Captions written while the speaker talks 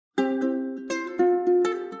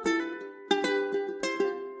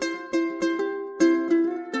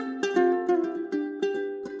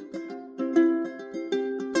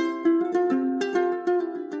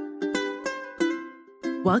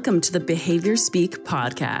Welcome to the Behavior Speak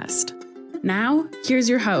podcast. Now, here's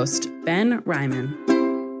your host, Ben Ryman.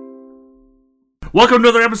 Welcome to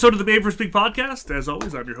another episode of the Behavior Speak podcast. As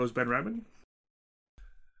always, I'm your host, Ben Ryman.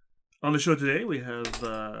 On the show today, we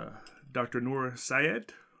have Dr. Noor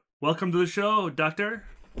Syed. Welcome to the show, Doctor.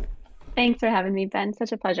 Thanks for having me, Ben.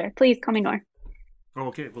 Such a pleasure. Please call me Noor. Oh,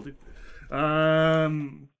 okay, will do.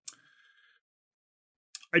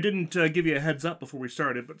 I didn't give you a heads up before we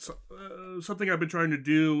started, but something I've been trying to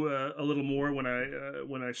do a little more when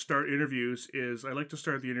I start interviews is I like to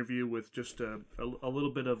start the interview with just a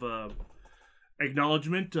little bit of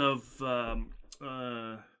acknowledgement of that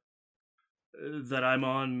I'm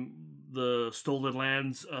on the stolen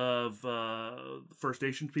lands of First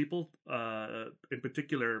Nation people, in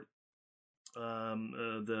particular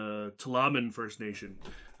the Tla'amin First Nation,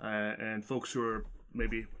 and folks who are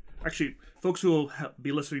folks who will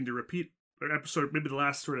be listening to repeat episode, maybe the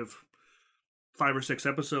last sort of 5 or 6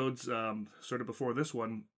 episodes, sort of before this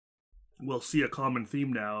one, will see a common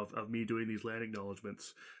theme now of me doing these land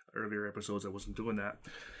acknowledgements. Earlier episodes, I wasn't doing that.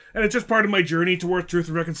 And it's just part of my journey towards truth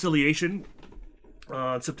and reconciliation.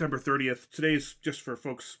 On September 30th, today's, just for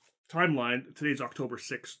folks' timeline, today's October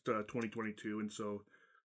 6th, 2022. And so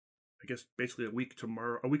I guess basically a week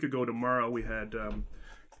ago tomorrow, we had...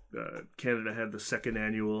 Canada had the second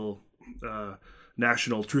annual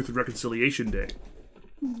National Truth and Reconciliation Day,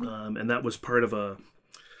 and that was part of a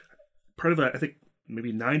I think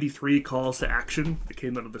maybe 93 calls to action that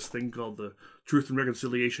came out of this thing called the Truth and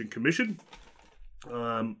Reconciliation Commission,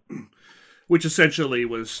 which essentially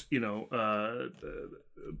was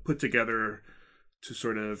put together to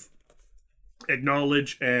sort of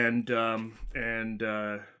acknowledge and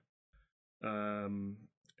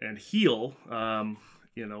heal.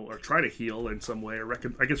 Or try to heal in some way, or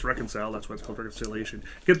reconcile. That's why it's called reconciliation.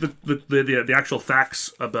 Get the actual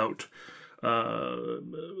facts about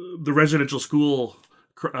the residential school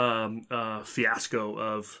fiasco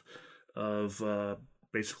of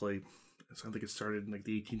basically. I think it started in like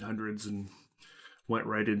the 1800s and went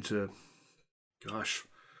right into, the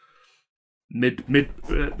mid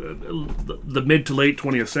to late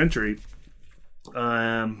 20th century.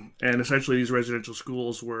 And essentially these residential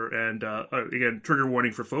schools were, and again, trigger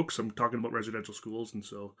warning for folks, I'm talking about residential schools, and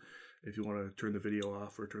so if you want to turn the video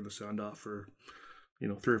off or turn the sound off for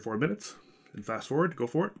 3 or 4 minutes and fast forward, go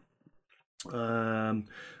for it.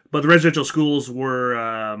 But the residential schools were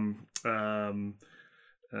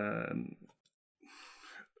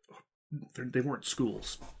they weren't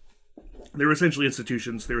schools. They were essentially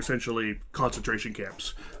institutions. They were essentially concentration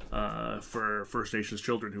camps for First Nations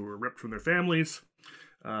children who were ripped from their families,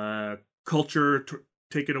 culture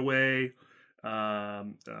taken away,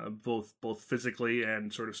 both physically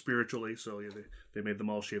and sort of spiritually. So they made them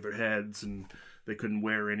all shave their heads, and they couldn't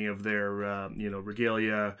wear any of their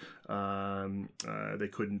regalia. They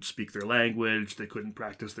couldn't speak their language. They couldn't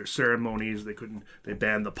practice their ceremonies. They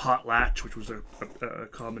banned the potlatch, which was a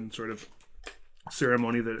common sort of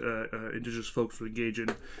ceremony that Indigenous folks would engage in,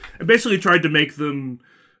 and basically tried to make them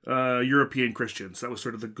European Christians. That was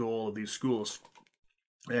sort of the goal of these schools.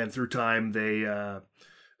 And through time, they, a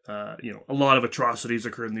lot of atrocities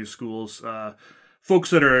occur in these schools. Folks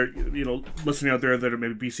that are, listening out there that are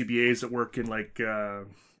maybe BCBAs that work in like kind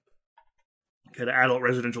of adult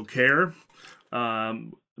residential care,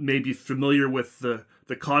 may be familiar with the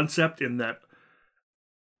concept in that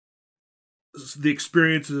the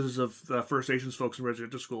experiences of First Nations folks in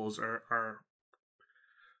residential schools are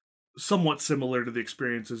somewhat similar to the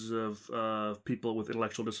experiences of people with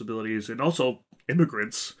intellectual disabilities and also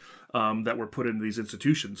immigrants that were put into these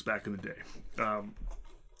institutions back in the day.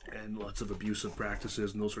 And lots of abusive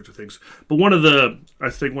practices and those sorts of things. But one of the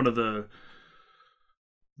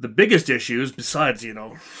biggest issues, besides,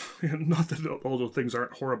 not that all those things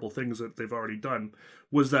aren't horrible things that they've already done,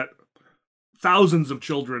 was that thousands of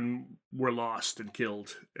children were lost and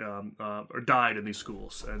killed or died in these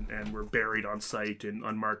schools and were buried on site in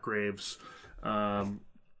unmarked graves,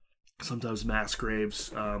 sometimes mass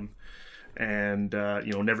graves, and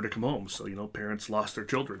never to come home. So, parents lost their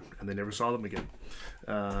children and they never saw them again.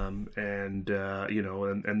 And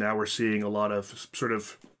now we're seeing a lot of sort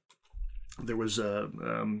of, there was I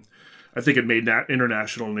think it made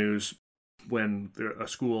international news when a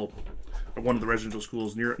school, one of the residential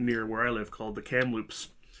schools near where I live, called the Kamloops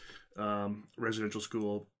residential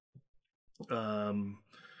school,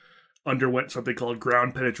 underwent something called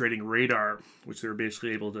ground penetrating radar, which they were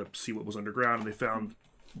basically able to see what was underground, and they found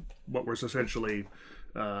what was essentially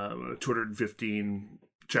 215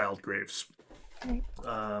 child graves Right.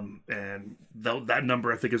 And that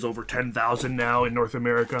number I think is over 10,000 now in North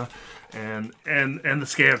America, and the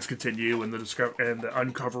scans continue, and the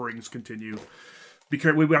uncoverings continue. We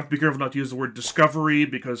have to be careful not to use the word discovery,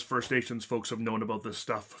 because First Nations folks have known about this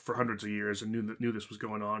stuff for hundreds of years and knew this was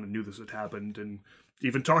going on and knew this had happened and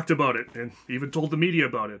even talked about it and even told the media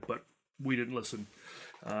about it, but we didn't listen.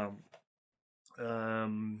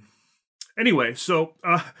 Anyway, so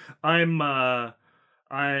I'm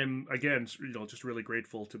again, just really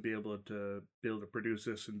grateful to be able to produce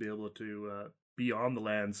this and be able to be on the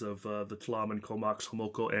lands of the Tla'amin, Comox,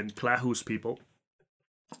 Homoko, and Clahus people.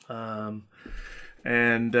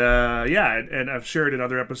 And I've shared in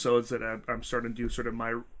other episodes that I'm starting to do sort of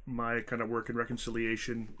my kind of work in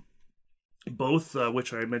reconciliation, both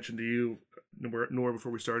which I mentioned to you, Noor,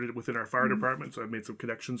 before we started, within our fire department. So I've made some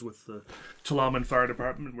connections with the Tla'amin Fire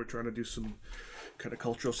Department. We're trying to do some kind of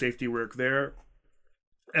cultural safety work there.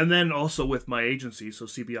 And then also with my agency, so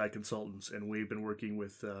CBI Consultants, and we've been working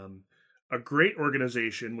with a great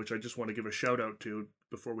organization, which I just want to give a shout out to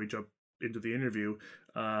before we jump into the interview,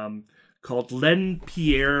 called Len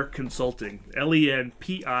Pierre Consulting,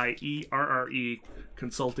 LenPierre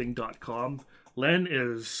Consulting.com. Len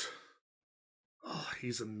is,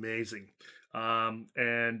 he's amazing.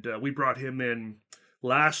 And we brought him in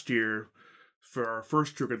last year for our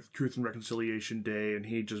first Truth and Reconciliation Day, and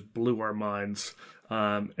he just blew our minds.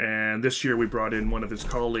 And this year we brought in one of his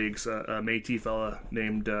colleagues, a Métis fella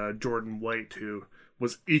named Jordan White, who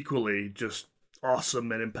was equally just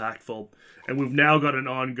awesome and impactful. And we've now got an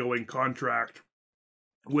ongoing contract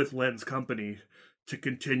with Len's company to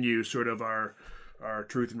continue sort of our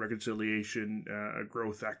Truth and Reconciliation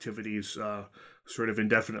growth activities sort of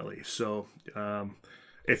indefinitely. So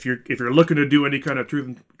if you're looking to do any kind of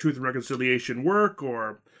truth and reconciliation work,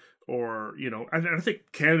 or I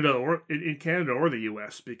think Canada, or in Canada or the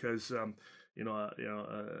U.S., because the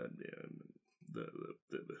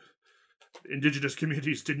Indigenous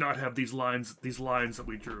communities did not have these lines that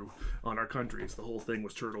we drew on our countries. The whole thing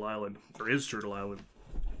was Turtle Island, or is Turtle Island.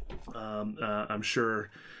 I'm sure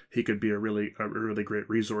he could be a really great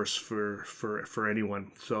resource for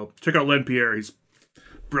anyone. So check out Len Pierre. He's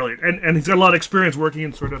brilliant, and he's got a lot of experience working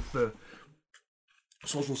in sort of the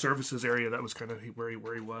social services area. That was kind of where he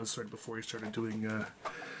was sort of before he started doing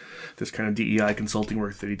this kind of DEI consulting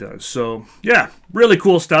work that he does. So yeah, really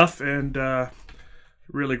cool stuff, and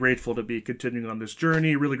really grateful to be continuing on this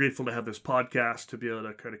journey. Really grateful to have this podcast to be able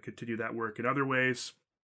to kind of continue that work in other ways.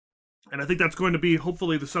 And I think that's going to be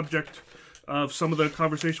hopefully the subject of some of the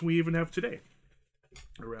conversation we even have today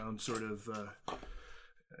around sort of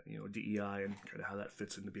DEI and kind of how that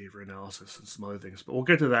fits into behavior analysis and some other things. But we'll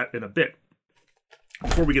get to that in a bit.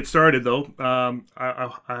 Before we get started, though,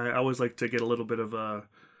 I always like to get a little bit of a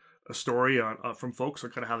story from folks on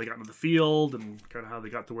kind of how they got into the field and kind of how they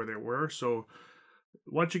got to where they were. So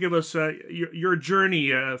why don't you give us your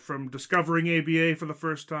journey from discovering ABA for the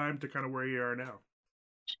first time to kind of where you are now?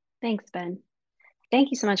 Thanks, Ben. Thank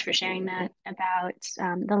you so much for sharing that about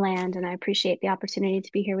the land, and I appreciate the opportunity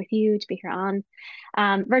to be here with you, to be here on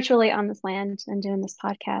virtually on this land and doing this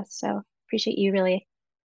podcast. So appreciate you really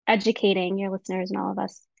educating your listeners and all of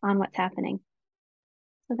us on what's happening.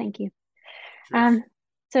 So thank you.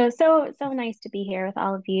 So nice to be here with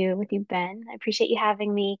all of you, with you, Ben. I appreciate you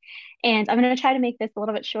having me, and I'm going to try to make this a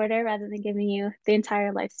little bit shorter rather than giving you the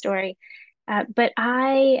entire life story. But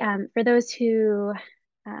for those who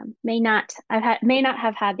may not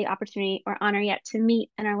have had the opportunity or honor yet to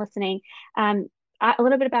meet and are listening, a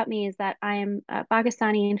little bit about me is that I am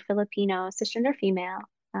Pakistani and Filipino, cisgender female.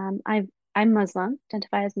 I'm Muslim,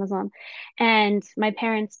 identify as Muslim, and my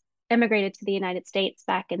parents immigrated to the United States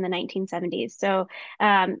back in the 1970s. So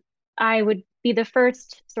I would be the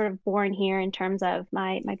first sort of born here in terms of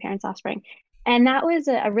my parents' offspring, and that was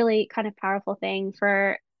a really kind of powerful thing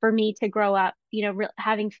for me to grow up,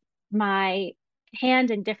 having my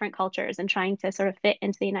hand in different cultures and trying to sort of fit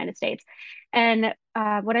into the United States. And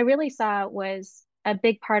what I really saw was a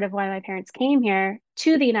big part of why my parents came here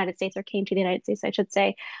to the United States, or came to the United States, I should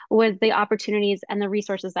say, was the opportunities and the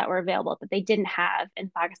resources that were available that they didn't have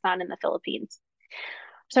in Pakistan and the Philippines.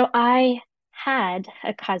 So I had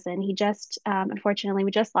a cousin. He just, unfortunately,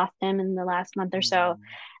 we just lost him in the last month or so,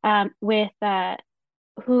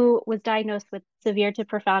 who was diagnosed with severe to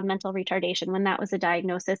profound mental retardation, when that was a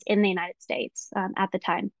diagnosis in the United States at the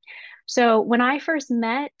time. So when I first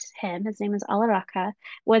met him, his name was Alaraka.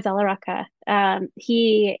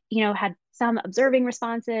 He, had some observing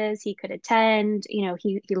responses. He could attend.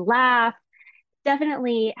 He laughed.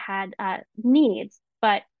 Definitely had needs,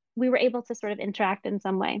 but we were able to sort of interact in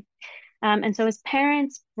some way. And so his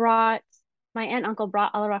parents brought my aunt and uncle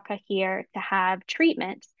brought Alaraka here to have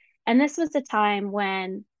treatment. And this was a time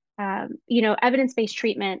when, evidence-based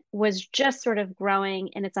treatment was just sort of growing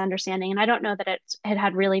in its understanding. And I don't know that it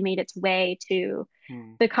had really made its way to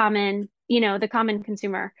Hmm. the common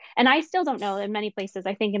consumer. And I still don't know in many places.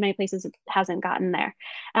 I think in many places it hasn't gotten there.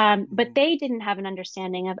 But Hmm. they didn't have an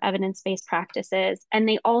understanding of evidence-based practices. And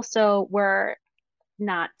they also were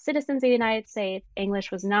not citizens of the United States.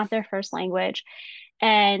 English was not their first language.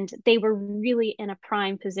 And they were really in a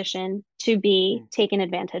prime position to be Hmm. taken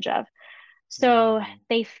advantage of. So Hmm.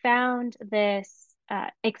 they found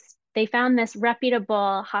they found this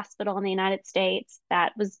reputable hospital in the United States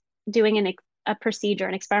that was doing a procedure,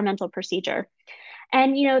 an experimental procedure.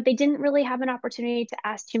 And, they didn't really have an opportunity to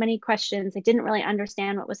ask too many questions. They didn't really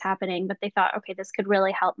understand what was happening, but they thought, okay, this could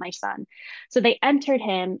really help my son. So they entered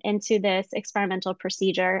him into this experimental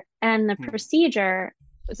procedure. And the Hmm. procedure,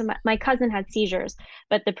 so my cousin had seizures,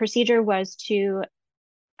 but the procedure was to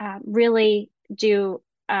really do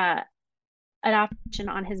an operation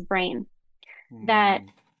on his brain that Hmm.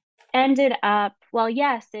 ended up, well,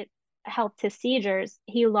 yes, it helped his seizures.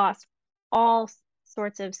 He lost all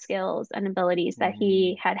sorts of skills and abilities that Hmm.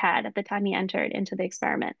 he had had at the time he entered into the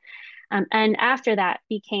experiment. And after that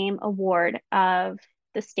became a ward of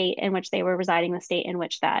the state in which they were residing, the state in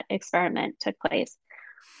which that experiment took place.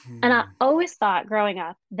 And I Hmm. always thought growing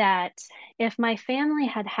up that if my family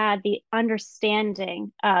had had the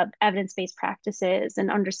understanding of evidence-based practices and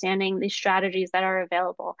understanding the strategies that are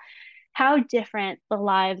available, how different the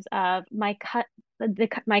lives of my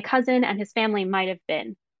cousin and his family might have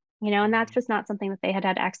been. And that's just not something that they had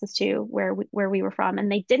access to where we were from,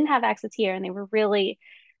 and they didn't have access here, and they were really,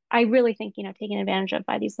 I really think, taken advantage of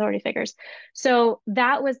by these authority figures. So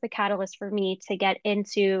that was the catalyst for me to get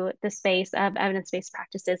into the space of evidence-based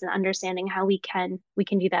practices and understanding how we can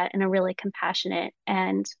do that in a really compassionate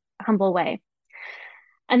and humble way.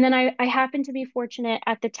 And then I happened to be fortunate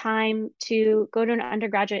at the time to go to an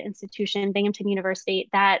undergraduate institution, Binghamton University,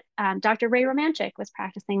 that Dr. Ray Romanchik was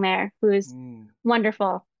practicing there, who is Hmm.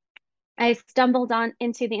 wonderful. I stumbled on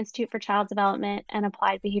into the Institute for Child Development and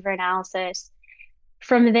Applied Behavior Analysis.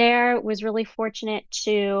 From there, was really fortunate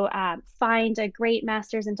to find a great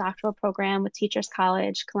master's and doctoral program with Teachers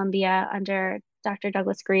College, Columbia, under Dr.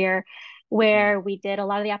 Douglas Greer, Hmm. where we did a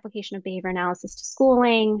lot of the application of behavior analysis to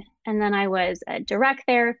schooling. And then I was a direct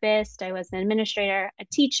therapist, I was an administrator, a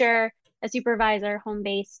teacher, a supervisor,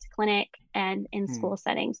 home-based clinic, and in Hmm. school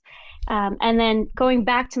settings. And then going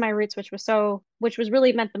back to my roots, which was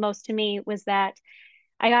really meant the most to me, was that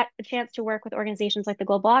I got a chance to work with organizations like the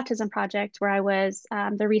Global Autism Project, where I was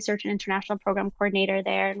the research and international program coordinator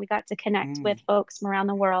there. And we got to connect Hmm. with folks from around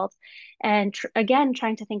the world and again,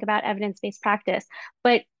 trying to think about evidence-based practice,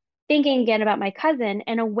 but thinking again about my cousin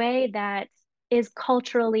in a way that is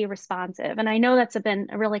culturally responsive. And I know that's been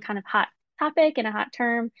a really kind of hot topic and a hot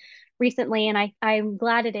term recently. And I'm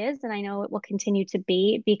glad it is. And I know it will continue to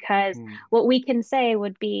be because Hmm. what we can say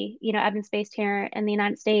would be, evidence-based here in the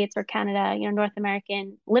United States or Canada, North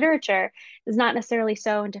American literature is not necessarily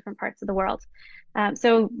so in different parts of the world.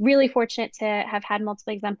 So really fortunate to have had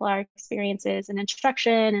multiple exemplar experiences in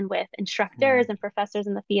instruction and with Hmm. instructors and professors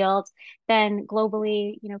in the field, then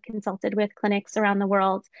globally, consulted with clinics around the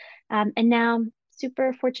world. And now I'm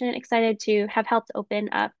super fortunate, excited to have helped open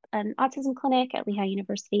up an autism clinic at Lehigh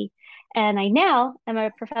University. And I now am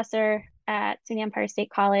a professor at SUNY Empire State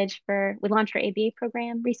College we launched our ABA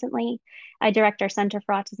program recently. I direct our Center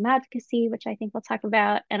for Autism Advocacy, which I think we'll talk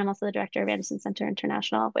about. And I'm also the director of Anderson Center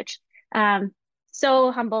International, which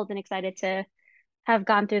so humbled and excited to have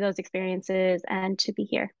gone through those experiences and to be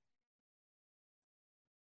here.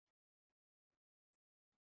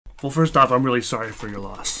 Well, first off, I'm really sorry for your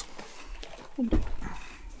loss. Thank you.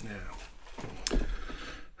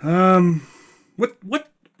 Yeah. Um. What?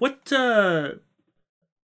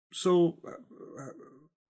 So,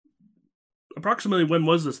 approximately when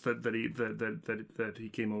was this that he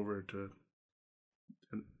came over to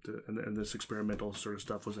and this experimental sort of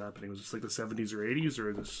stuff was happening? Was this like the 70s or 80s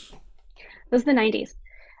or this? It was the 90s,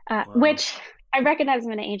 Wow. which I recognize I'm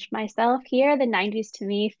going to age myself here. The 90s to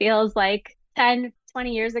me feels like 10,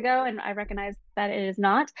 20 years ago, and I recognize that it is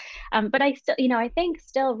not. But I still, I think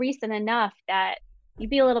still recent enough that you'd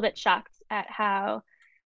be a little bit shocked at how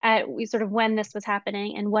at we sort of when this was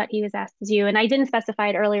happening and what he was asked to do. And I didn't specify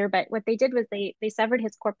it earlier, but what they did was they severed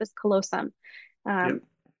his corpus callosum. Um, Yep.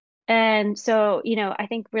 and so, I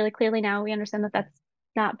think really clearly now we understand that that's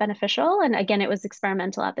not beneficial. And again, it was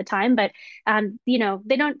experimental at the time, but they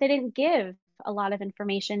didn't give a lot of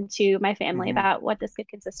information to my family Mm-hmm. about what this could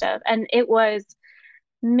consist of. And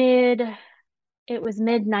mid it was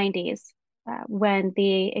mid 90s when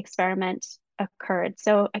the experiment occurred.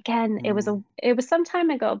 So again, Mm. it was some time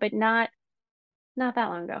ago, but not that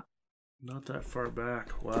long ago. Not that far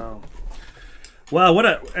back. Wow. Wow,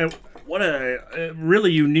 what a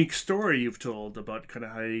really unique story you've told about kind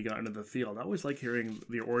of how you got into the field. I always like hearing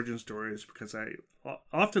the origin stories because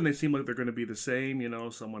often they seem like they're going to be the same. You know,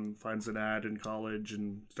 someone finds an ad in college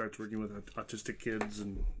and starts working with autistic kids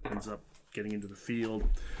and ends up getting into the field.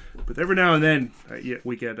 But every now and then, I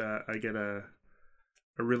get a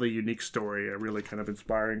really unique story, a really kind of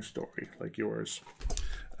inspiring story like yours,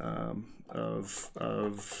 of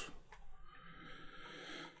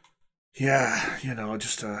yeah,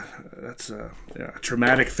 just that's a, yeah, a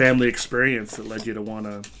traumatic family experience that led you to want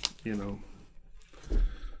to, you know,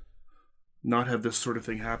 not have this sort of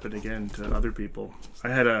thing happen again to other people.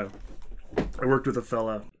 I worked with a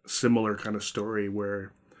fella, similar kind of story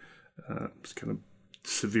where it's kind of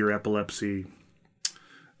severe epilepsy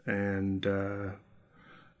and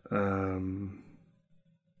um,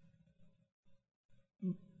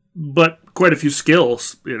 but quite a few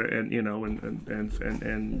skills, and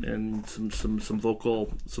some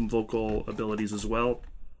vocal abilities as well.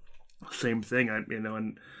 Same thing,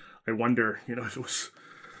 and I wonder, if it was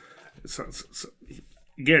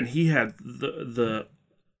again, he had the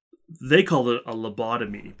they called it a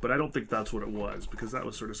lobotomy, but I don't think that's what it was because that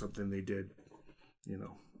was sort of something they did, in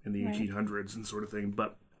the Right. 1800s and sort of thing.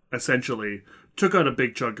 But essentially, took out a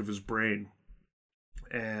big chunk of his brain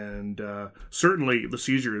and certainly the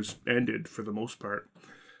seizures ended for the most part.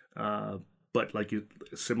 But like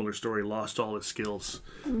similar story, lost all his skills,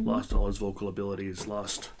 Hmm. lost all his vocal abilities,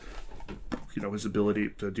 lost his ability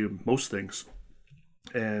to do most things.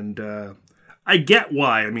 And I get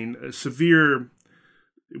why. I mean, severe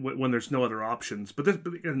when there's no other options.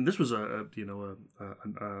 And this was a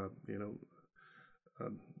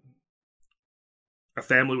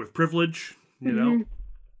family with privilege. Hmm.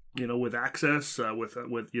 With access, with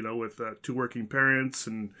two working parents,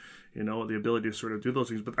 and the ability to sort of do those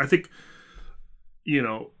things. But I think you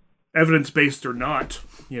know, evidence based or not,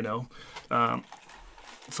 um,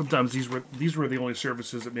 sometimes these were the only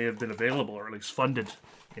services that may have been available or at least funded,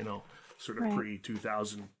 sort of Right. pre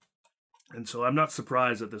 2000. And so I'm not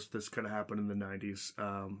surprised that this kind of happened in the 90s.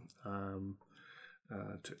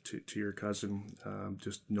 To your cousin,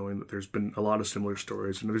 just knowing that there's been a lot of similar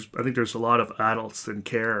stories, and I think there's a lot of adults in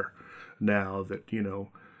care now that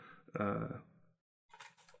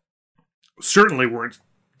certainly weren't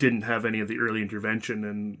didn't have any of the early intervention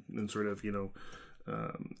and sort of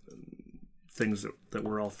um, things that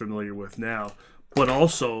we're all familiar with now, but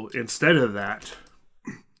also instead of that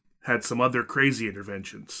had some other crazy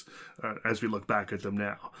interventions as we look back at them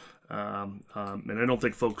now. And I don't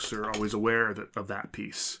think folks are always aware of that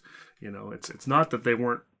piece. It's not that they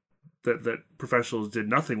weren't that professionals did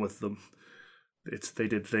nothing with them. It's they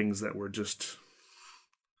did things that were just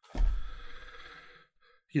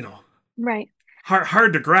you know Right.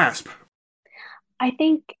 hard to grasp. I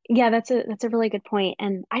think, yeah, that's a really good point.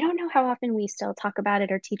 And I don't know how often we still talk about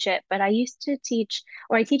it or teach it, but I used to teach,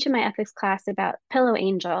 or I teach in my ethics class about Pillow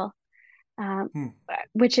Angel, um, Hmm.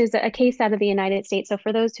 which is a case out of the United States. So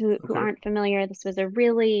for those who Okay. aren't familiar, this was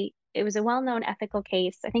it was a well-known ethical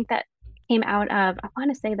case. I think that came out of, I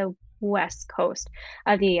want to say the West Coast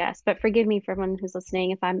of the US, but forgive me for everyone who's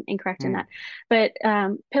listening if I'm incorrect in Hmm. that. But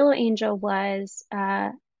Pillow Angel was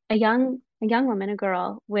a young woman, a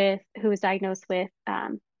girl with who was diagnosed with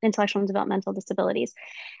intellectual and developmental disabilities,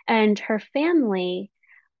 and her family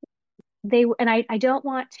and I don't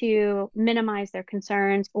want to minimize their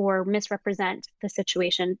concerns or misrepresent the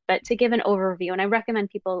situation, but to give an overview, and I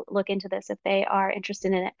recommend people look into this if they are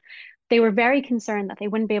interested in it. They were very concerned that they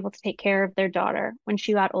wouldn't be able to take care of their daughter when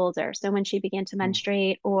she got older. So when she began to Hmm.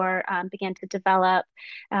 menstruate or began to develop,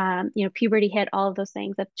 puberty hit, all of those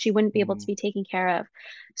things that she wouldn't be able to Hmm. be taken care of.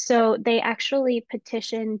 So they actually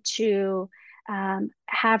petitioned to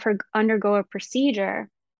have her undergo a procedure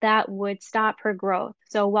that would stop her growth.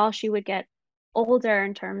 So while she would get older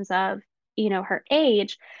in terms of, her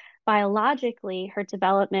age, biologically her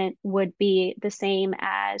development would be the same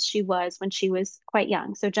as she was when she was quite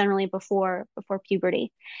young. So generally before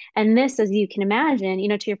puberty. And this, as you can imagine,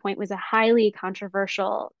 to your point, was a highly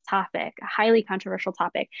controversial topic, a highly controversial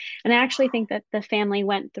topic. And I actually think that the family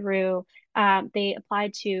went through they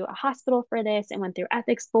applied to a hospital for this and went through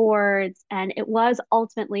ethics boards, and it was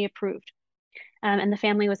ultimately approved, and the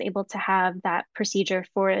family was able to have that procedure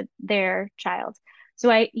for their child. So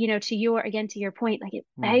to your point, like it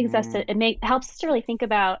begs us Hmm. to, helps us to really think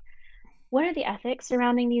about what are the ethics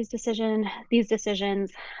surrounding these decisions,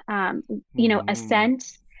 Hmm.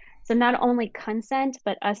 assent. So not only consent,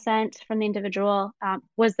 but assent from the individual.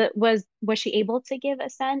 Was she able to give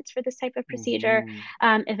assent for this type of procedure?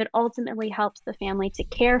 Hmm. If it ultimately helps the family to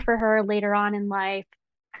care for her later on in life,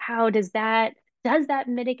 how does that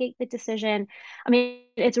mitigate the decision? I mean,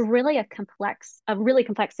 it's really a really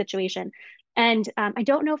complex situation. And I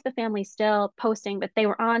don't know if the family's still posting, but they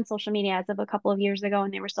were on social media as of a couple of years ago,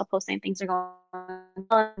 and they were still posting things are going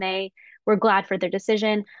well, and they were glad for their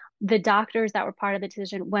decision. The doctors that were part of the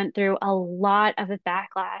decision went through a lot of a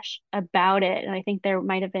backlash about it. And I think there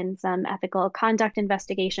might have been some ethical conduct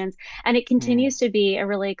investigations. And it Hmm. continues to be a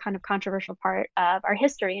really kind of controversial part of our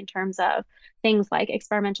history in terms of things like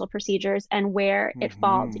experimental procedures and where it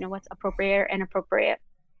falls, Hmm. what's appropriate or inappropriate.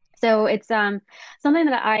 So it's something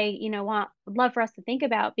that I, would love for us to think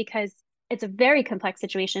about because it's a very complex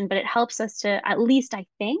situation, but it helps us to at least, I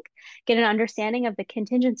think, get an understanding of the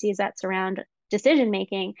contingencies that surround decision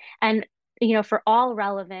making. And, for all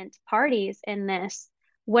relevant parties in this,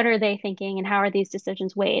 what are they thinking and how are these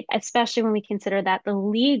decisions weighed, especially when we consider that the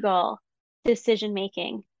legal decision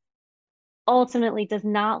making ultimately does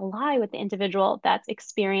not lie with the individual that's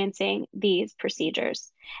experiencing these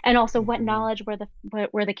procedures. And also, what Hmm. knowledge were the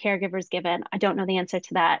caregivers given? I don't know the answer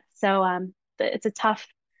to that. So it's a tough.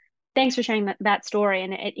 Thanks for sharing that story,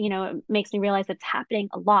 and it makes me realize it's happening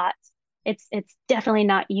a lot. It's definitely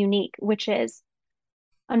not unique, which is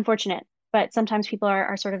unfortunate. But sometimes people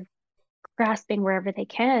are sort of grasping wherever they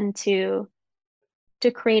can to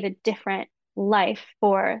create a different life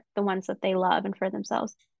for the ones that they love and for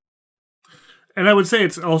themselves. And I would say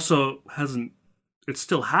it's also hasn't. It's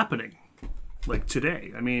still happening, like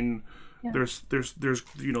today. I mean, Yeah. there's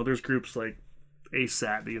groups like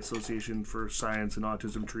ASAT, the Association for Science and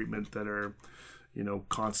Autism Treatment, that are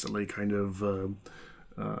constantly kind of uh,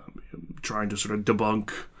 trying to sort of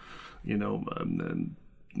debunk and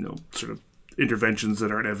sort of interventions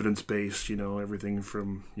that aren't evidence based. Everything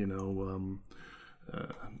from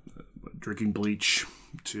drinking bleach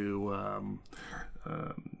to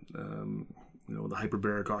the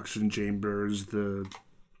hyperbaric oxygen chambers, the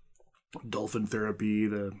dolphin therapy,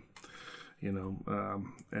 and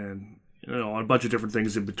a bunch of different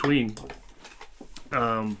things in between.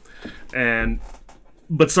 And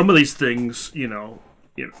but some of these things, I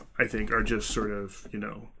think are just sort of,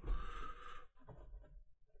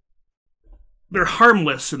 they're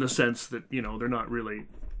harmless in the sense that they're not really,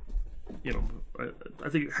 I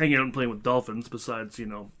think hanging out and playing with dolphins, besides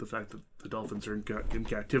the fact that the dolphins are in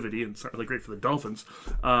captivity and it's not really great for the dolphins,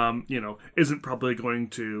 isn't probably going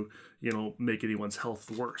to make anyone's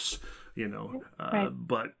health worse. Right.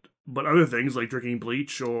 But other things like drinking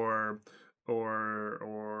bleach going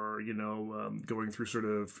through sort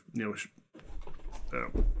of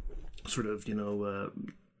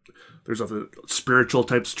there's other spiritual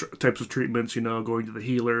types of treatments. Going to the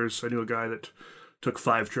healers. I knew a guy that took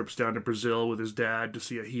 5 trips down to Brazil with his dad to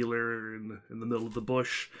see a healer in the middle of the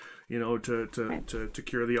bush, to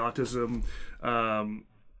cure the autism.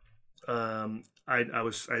 I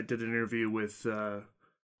did an interview with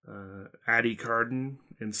Addie Carden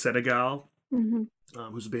in Senegal, Hmm.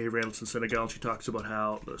 who's a behavior analyst in Senegal. She talks about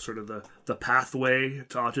how the pathway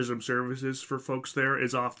to autism services for folks there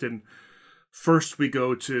is often first we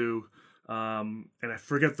go to, and I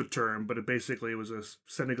forget the term, but it was a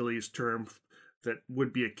Senegalese term that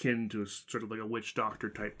would be akin to sort of like a witch doctor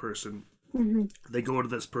type person. Hmm. They go to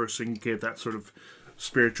this person, get that sort of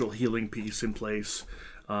spiritual healing piece in place,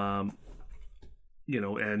 and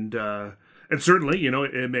certainly,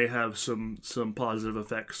 it may have some positive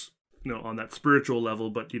effects, on that spiritual level,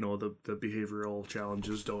 but the behavioral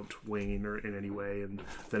challenges don't wane or in any way, and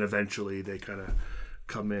then eventually they kind of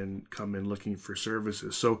come in looking for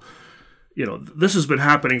services. So, this has been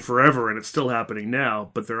happening forever, and it's still happening now.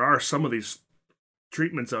 But there are some of these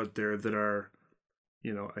treatments out there that are,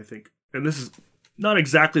 I think, and this is not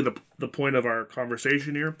exactly the point of our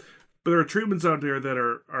conversation here, but there are treatments out there that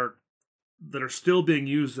are still being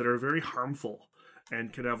used that are very harmful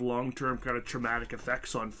and can have long-term kind of traumatic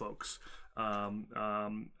effects on folks. I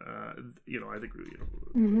think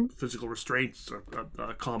Hmm. physical restraints are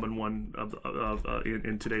a common one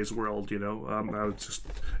in today's world. I was just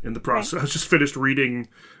in the Right. process. I was just finished reading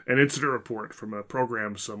an incident report from a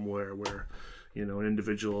program somewhere where an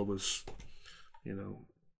individual was,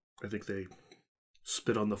 I think they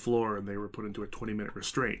spit on the floor and they were put into a 20-minute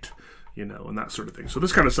restraint, and that sort of thing. So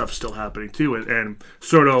this kind of stuff's still happening too, and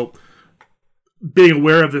sort of being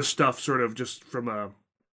aware of this stuff, sort of just from a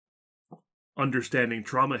understanding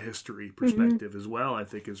trauma history Hmm. perspective as well, I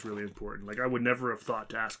think is really important. Like I would never have thought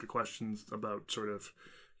to ask questions about sort of,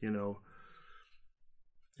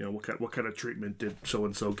 what kind of treatment did so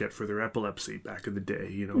and so get for their epilepsy back in the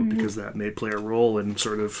day? Because that may play a role in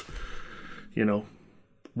sort of,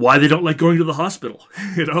 why they don't like going to the hospital,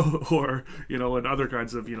 or and other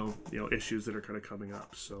kinds of issues that are kind of coming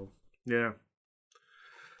up. So yeah.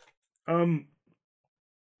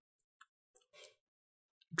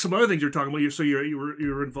 Some other things you're talking about. You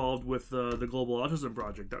were involved with the Global Autism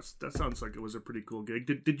Project. That sounds like it was a pretty cool gig.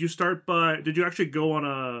 Did you actually go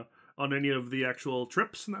on any of the actual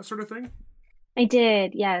trips and that sort of thing? I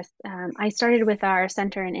did, yes. I started with our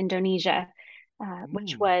center in Indonesia,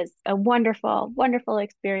 which Mm, was a wonderful, wonderful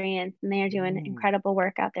experience, and they are doing mm, incredible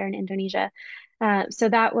work out there in Indonesia. So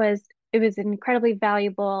it was an incredibly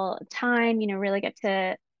valuable time, really get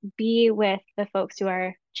to be with the folks who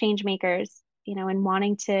are change makers, and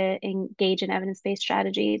wanting to engage in evidence-based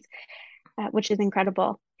strategies, which is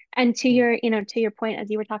incredible. And mm, to your point, as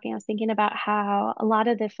you were talking, I was thinking about how a lot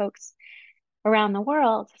of the folks around the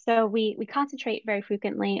world. So we concentrate very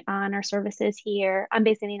frequently on our services here. I'm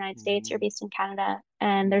based in the United States, you're mm, based in Canada,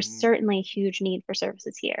 and there's mm, certainly a huge need for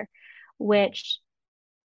services here, mm, which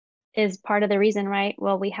is part of the reason, right?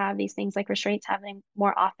 Well, we have these things like restraints happening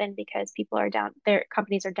more often because people are down, their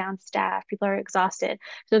companies are down staffed, people are exhausted.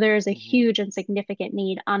 So there is a mm, huge and significant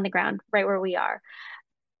need on the ground right where we are.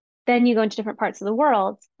 Then you go into different parts of the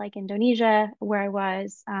world, like Indonesia, where I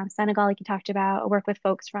was, Senegal, like you talked about. I work with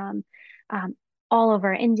folks from um, all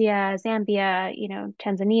over India, Zambia,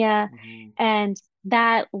 Tanzania, mm, and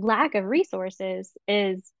that lack of resources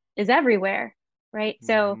is everywhere, right?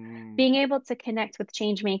 So mm, being able to connect with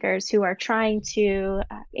change makers who are trying to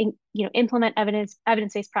implement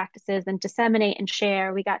evidence-based practices and disseminate and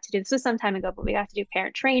share. We got to do this was some time ago, but we got to do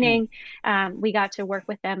parent mm, training. We got to work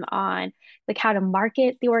with them on like how to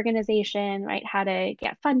market the organization, right? How to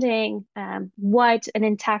get funding, what an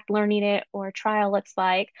intact learning it or trial looks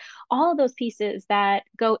like, all of those pieces that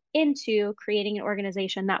go into creating an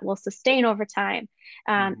organization that will sustain over time,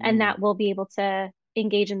 and mm, that will be able to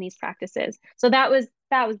engage in these practices. So that was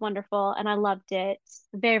wonderful, and I loved it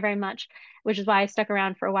very, very much, which is why I stuck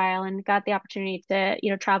around for a while and got the opportunity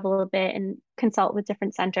to travel a bit and consult with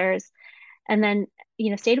different centers, and then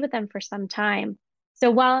stayed with them for some time. So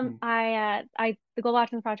while mm. the Global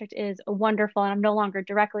Autism Project is wonderful, and I'm no longer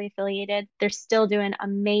directly affiliated, they're still doing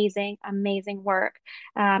amazing, amazing work.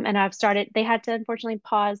 And I've started. They had to unfortunately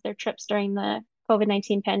pause their trips during the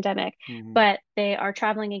COVID-19 pandemic, Mm. but they are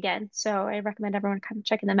traveling again. So I recommend everyone kind of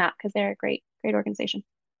checking them out because they're a great, great organization.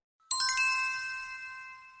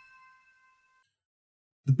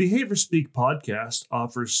 The Behavior Speak podcast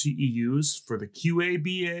offers CEUs for the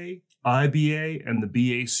QABA, IBA, and the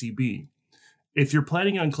BACB. If you're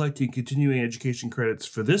planning on collecting continuing education credits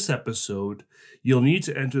for this episode, you'll need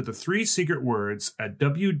to enter the 3 secret words at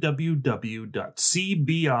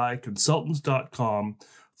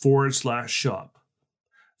www.cbiconsultants.com/shop.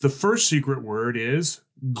 The first secret word is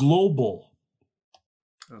global.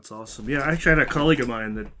 That's awesome. Yeah, I actually had a colleague of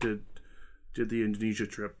mine that did the Indonesia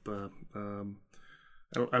trip. I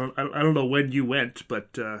don't know when you went,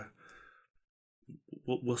 but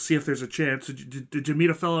we'll see if there's a chance. Did you meet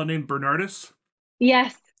a fellow named Bernardus?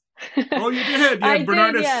 Yes. Oh, you did. Yeah, I did,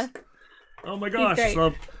 Bernardus. yes. Oh my He's gosh. great.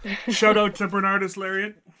 So shout out to Bernardus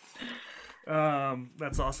Lariat.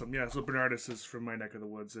 That's awesome. Yeah, so Bernardus is from my neck of the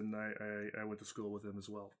woods, and I went to school with him as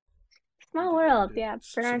well. Small world, Did yeah.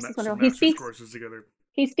 some Bernardus is some wonderful. master's courses together.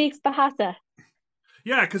 He speaks Bahasa.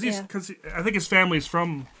 Yeah, because Yeah. I think his family's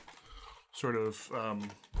from sort of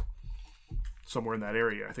somewhere in that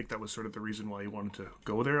area. I think that was sort of the reason why he wanted to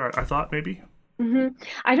go there. I thought maybe.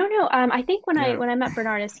 I don't know. I think Yeah. when I met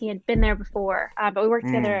Bernardus, he had been there before, but we worked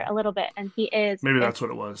together Mm. a little bit, and Maybe that's what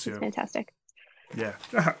it was. he's Yeah. fantastic. Yeah.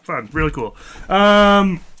 Fun. Really cool.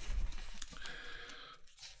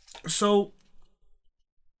 So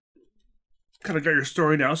kind of got your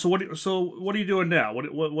story now. So what are you doing now?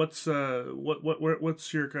 What's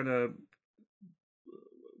your kind of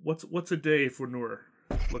what's a day for Noor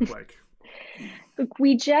look like?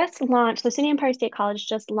 We just launched, the SUNY Empire State College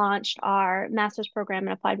just launched our master's program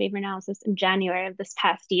in applied behavior analysis in January of this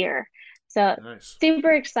past year. So Nice.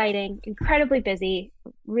 super exciting, incredibly busy,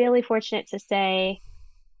 really fortunate to say,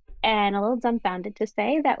 and a little dumbfounded to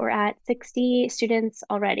say that we're at 60 students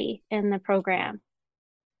already in the Wow. program,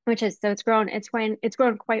 which is, so it's grown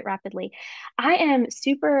quite rapidly. I am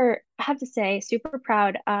I have to say, super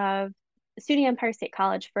proud of SUNY Empire State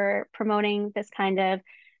College for promoting this kind of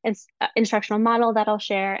instructional model that I'll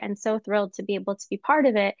share, and so thrilled to be able to be part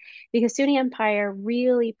of it because SUNY Empire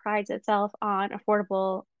really prides itself on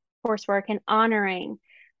affordable coursework and honoring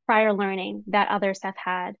prior learning that others have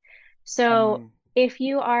had. So Mm. if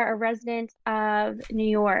you are a resident of New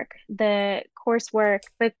York, the coursework,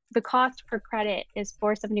 the cost per credit is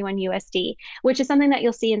 471 USD, which is something that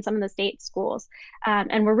you'll see in some of the state schools.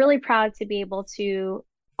 And we're really proud to be able to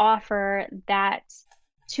offer that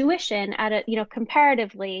tuition at a,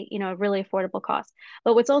 comparatively, really affordable cost.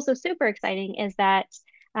 But what's also super exciting is that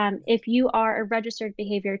if you are a registered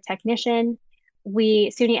behavior technician,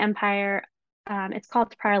 SUNY Empire, it's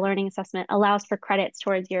called prior learning assessment, allows for credits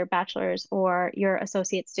towards your bachelor's or your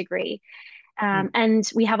associate's degree. And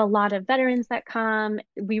we have a lot of veterans that come.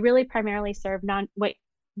 We really primarily serve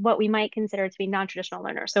what we might consider to be non-traditional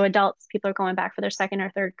learners. So adults, people are going back for their second or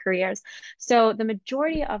third careers. So the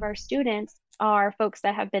majority of our students are folks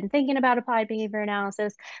that have been thinking about applied behavior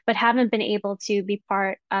analysis, but haven't been able to be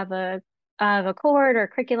part of a cohort or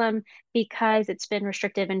curriculum because it's been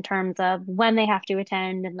restrictive in terms of when they have to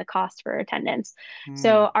attend and the cost for attendance.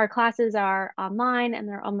 So our classes are online and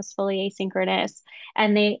they're almost fully asynchronous,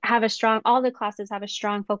 and all the classes have a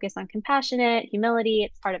strong focus on compassionate humility.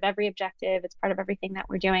 It's part of every objective. It's part of everything that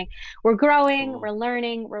we're doing. We're growing, Cool.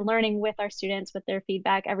 we're learning with our students, with their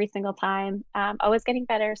feedback every single time, always getting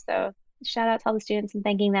better. So shout out to all the students and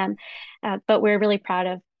thanking them. But we're really proud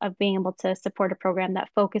of being able to support a program that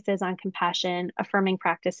focuses on compassion, affirming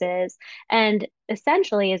practices, and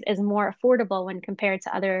essentially is more affordable when compared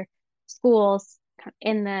to other schools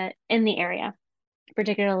in the area,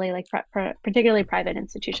 particularly particularly private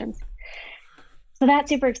institutions. So that's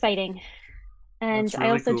super exciting. And That's really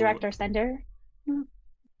I also cool. direct our center.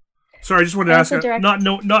 Sorry, I just wanted to ask, Sure.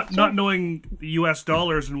 not knowing the U.S.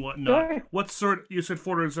 dollars and whatnot. Sure. What sort? You said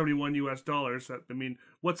 471 U.S. dollars. I mean,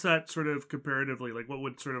 what's that sort of comparatively? Like, what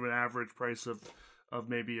would sort of an average price of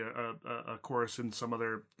maybe a course in some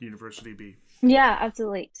other university be? Yeah,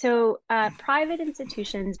 absolutely. So private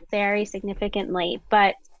institutions vary significantly,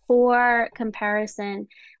 but for comparison,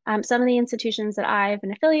 some of the institutions that I've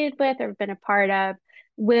been affiliated with or been a part of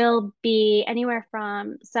will be anywhere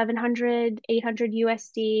from 700, 800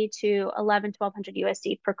 USD to 1200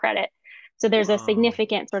 USD per credit. So there's a Wow.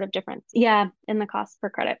 significant sort of difference, yeah, in the cost per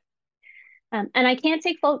credit. And I can't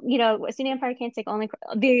take full, SUNY Empire can't take only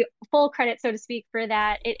the full credit, so to speak, for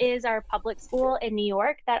that. It is our public school in New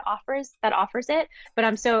York that offers it. But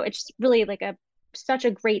it's really like such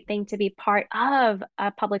a great thing to be part of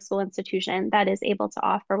a public school institution that is able to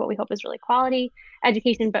offer what we hope is really quality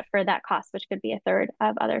education, but for that cost, which could be a third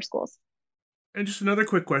of other schools. And just another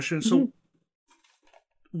quick question. So,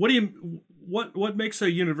 what makes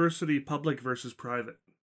a university public versus private?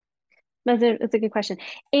 That's a good question.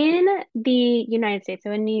 In the United States,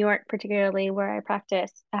 so in New York, particularly where I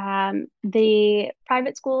practice, the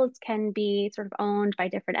private schools can be sort of owned by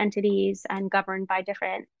different entities and governed by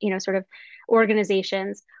different, sort of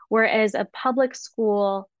organizations, whereas a public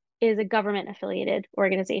school is a government affiliated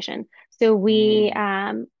organization. So we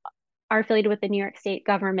are affiliated with the New York State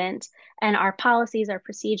government, and our policies, our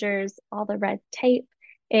procedures, all the red tape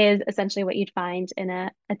is essentially what you'd find in a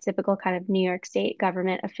typical kind of New York State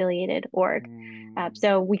government affiliated org.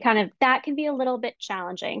 So that can be a little bit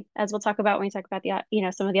challenging, as we'll talk about when we talk about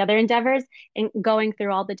some of the other endeavors and going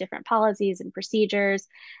through all the different policies and procedures.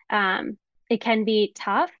 It can be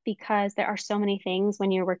tough because there are so many things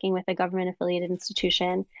when you're working with a government affiliated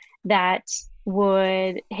institution that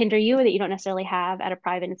would hinder you that you don't necessarily have at a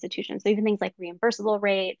private institution. So even things like reimbursable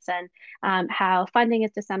rates and how funding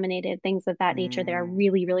is disseminated, things of that nature, there are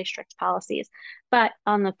really, really strict policies. But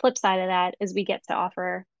on the flip side of that is we get to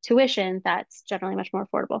offer tuition that's generally much more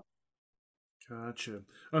affordable. Gotcha.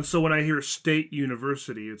 So when I hear state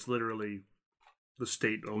university, it's literally the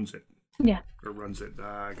state owns it. Yeah. Or runs it.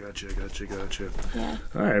 Gotcha. Yeah.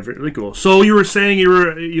 All right, really cool. So you were saying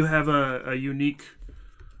you have a unique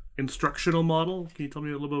instructional model. Can you tell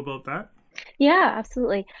me a little bit about that? Yeah,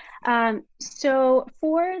 absolutely. So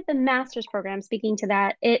for the master's program, speaking to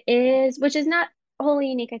that, which is not wholly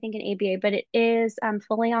unique, I think, in ABA, but it is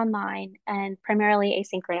fully online and primarily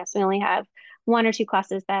asynchronous. We only have one or two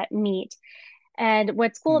classes that meet. And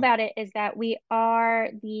what's cool about it is that we are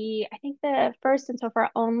I think the first and so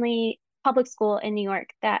far only public school in New York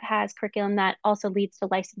that has curriculum that also leads to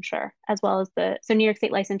licensure, as well as so New York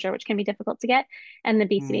State licensure, which can be difficult to get, and the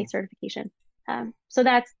BCBA certification. So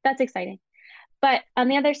that's exciting. But on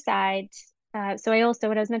the other side, so I also,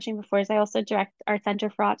 what I was mentioning before is I also direct our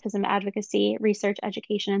Center for Autism Advocacy, Research,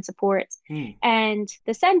 Education, and Support. And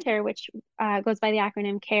the center, which goes by the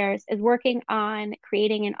acronym CARES, is working on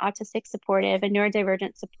creating an autistic supportive and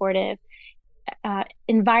neurodivergent supportive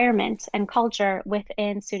environment and culture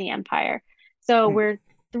within SUNY Empire. So we're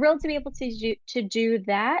thrilled to be able to do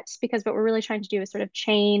that, because what we're really trying to do is sort of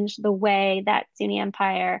change the way that SUNY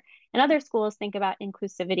Empire and other schools think about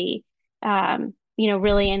inclusivity,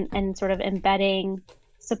 really, and sort of embedding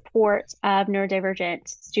support of neurodivergent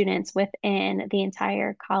students within the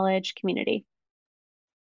entire college community.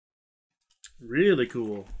 Really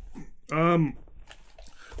cool.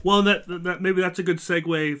 Well, that maybe that's a good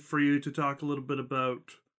segue for you to talk a little bit about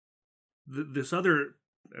this other.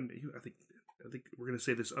 I mean, I think we're going to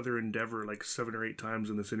say this other endeavor like 7 or 8 times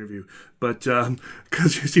in this interview, but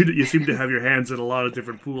because you seem to have your hands in a lot of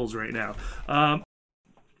different pools right now.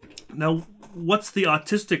 Now, what's the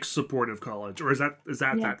Autistic Supportive College, or is that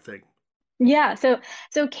that thing? Yeah, so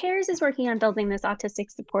CARES is working on building this autistic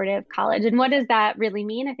supportive college. And what does that really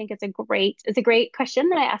mean? I think it's a great question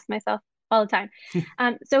that I ask myself all the time.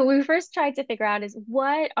 So we first tried to figure out is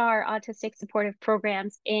what are autistic supportive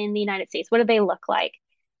programs in the United States? What do they look like?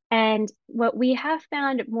 And what we have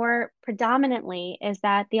found more predominantly is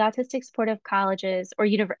that the autistic supportive colleges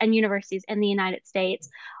and universities in the United States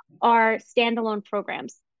are standalone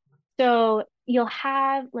programs. So you'll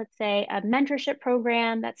have, let's say, a mentorship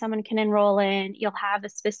program that someone can enroll in. You'll have a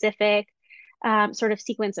specific sort of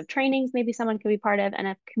sequence of trainings maybe someone could be part of, and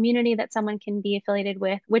a community that someone can be affiliated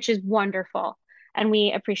with, which is wonderful. And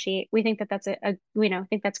we think that that's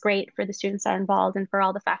think that's great for the students that are involved and for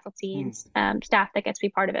all the faculty and staff that gets to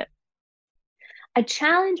be part of it. A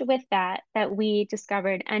challenge with that we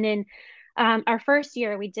discovered, and in our first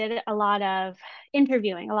year, we did a lot of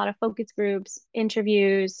interviewing, a lot of focus groups,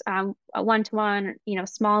 interviews, a one-to-one,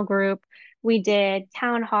 small group. We did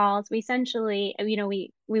town halls. We essentially,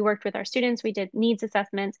 we worked with our students. We did needs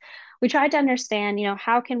assessments. We tried to understand,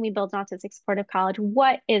 how can we build an autistic supportive college?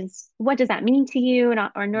 What does that mean to you?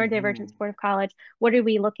 Or neurodivergent supportive college? What are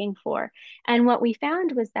we looking for? And what we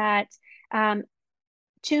found was that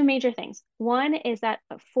 2 major things. One is that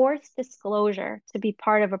a forced disclosure to be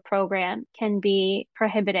part of a program can be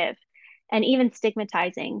prohibitive and even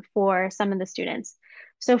stigmatizing for some of the students.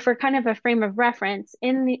 So for kind of a frame of reference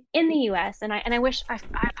in the US, and I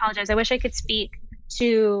apologize, I wish I could speak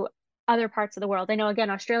to other parts of the world. I know,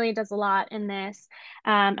 again, Australia does a lot in this,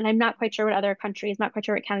 and I'm not quite sure what other countries, not quite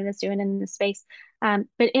sure what Canada's doing in this space.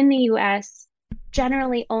 But in the US,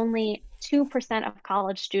 generally only 2% of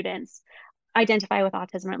college students identify with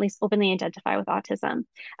autism, or at least openly identify with autism.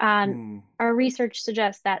 Our research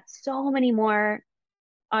suggests that so many more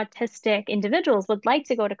autistic individuals would like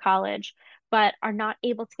to go to college, but are not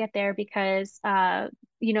able to get there because, the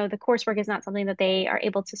coursework is not something that they are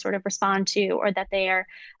able to sort of respond to, or that they are,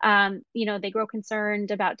 they grow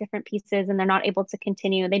concerned about different pieces and they're not able to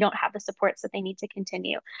continue. They don't have the supports that they need to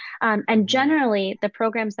continue. And generally, the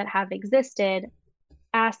programs that have existed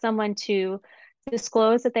ask someone to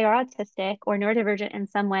disclose that they are autistic or neurodivergent in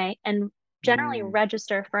some way, and generally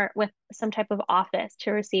register with some type of office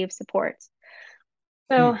to receive support.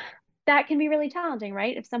 So that can be really challenging,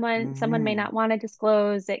 right? If someone may not want to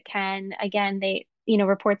disclose, it can, again,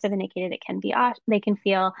 reports have indicated they can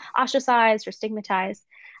feel ostracized or stigmatized.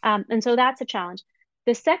 And so that's a challenge.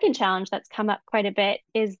 The second challenge that's come up quite a bit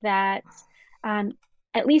is that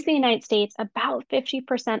at least in the United States, about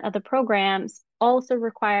 50% of the programs also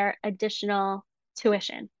require additional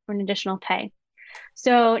tuition or an additional pay.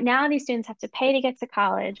 So now these students have to pay to get to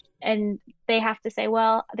college, and they have to say,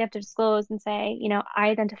 well, they have to disclose and say, I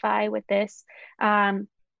identify with this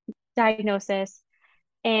diagnosis,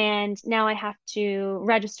 and now I have to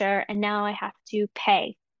register, and now I have to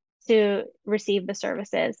pay to receive the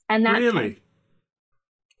services. And that really,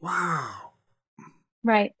 wow,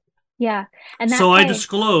 right, yeah. And so I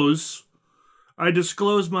disclose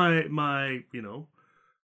my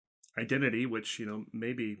identity, which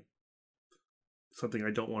maybe something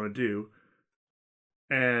I don't want to do,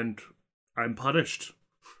 and I'm punished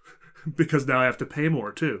because now I have to pay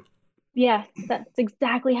more too. Yeah, that's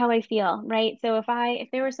exactly how I feel, right? So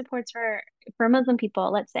if there were supports for Muslim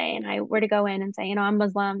people, let's say, and I were to go in and say, I'm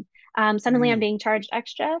Muslim, suddenly I'm being charged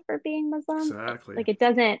extra for being Muslim. Exactly. Like it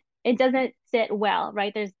doesn't sit well,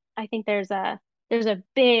 right? I think there's a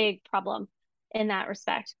big problem in that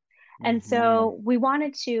respect. And so we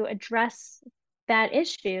wanted to address that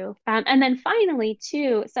issue. And then finally,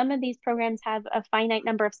 too, some of these programs have a finite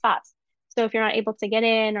number of spots. So if you're not able to get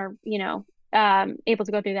in, or, able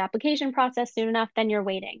to go through the application process soon enough, then you're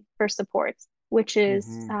waiting for supports, which is,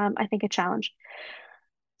 I think, a challenge.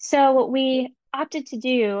 So what we opted to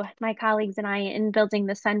do, my colleagues and I, in building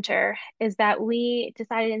the center, is that we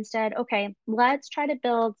decided instead, okay, let's try to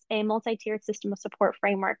build a multi-tiered system of support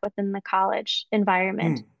framework within the college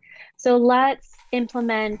environment. So let's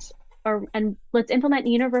implement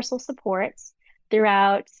universal supports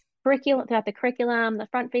throughout the curriculum, the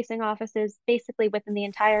front-facing offices, basically within the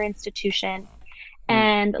entire institution.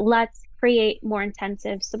 And let's create more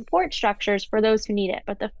intensive support structures for those who need it.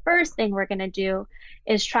 But the first thing we're going to do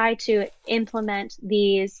is try to implement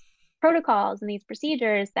these protocols and these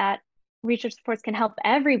procedures that research supports can help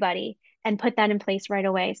everybody and put that in place right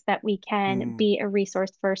away so that we can be a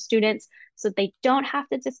resource for students so they don't have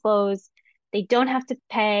to disclose, they don't have to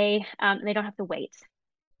pay, they don't have to wait.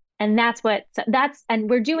 And and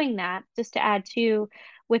we're doing that, just to add to,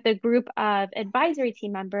 with a group of advisory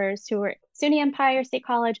team members who are SUNY Empire State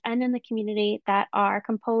College and in the community that are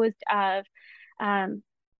composed of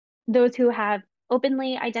those who have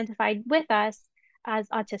openly identified with us as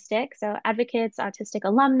autistic, so advocates, autistic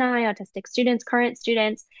alumni, autistic students, current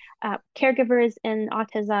students, caregivers in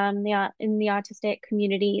autism, in the autistic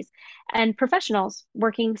communities, and professionals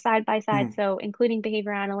working side by side, so including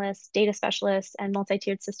behavior analysts, data specialists, and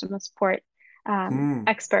multi-tiered system of support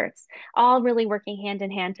experts, all really working hand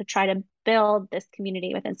in hand to try to build this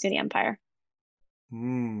community within SUNY Empire.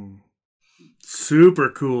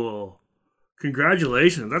 Super cool.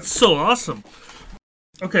 Congratulations. That's so awesome.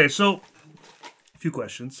 Okay, so a few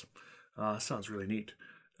questions. Sounds really neat.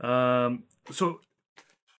 So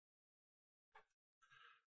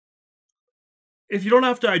if you don't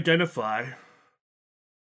have to identify,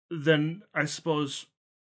 then I suppose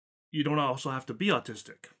you don't also have to be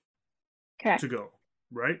autistic to go,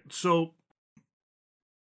 right? So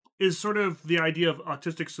is sort of the idea of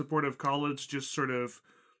autistic supportive college just sort of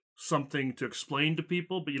something to explain to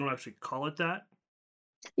people, but you don't actually call it that?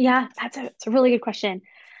 Yeah, it's a really good question.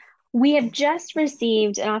 We have just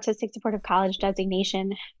received an autistic supportive college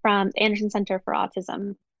designation from the Anderson Center for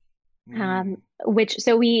Autism, which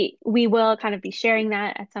so we will kind of be sharing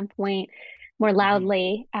that at some point more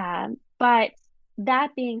loudly. But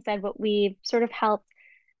that being said, what we've sort of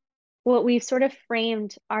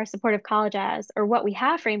framed our supportive college as, or what we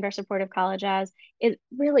have framed our supportive college as, is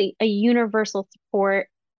really a universal support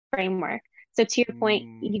framework. So to your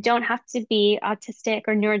point, you don't have to be autistic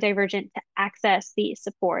or neurodivergent to access these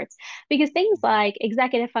supports, because things like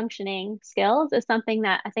executive functioning skills is something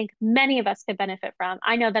that I think many of us could benefit from.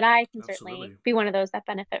 I know that I can certainly be one of those that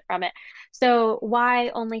benefit from it. So why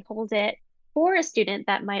only hold it for a student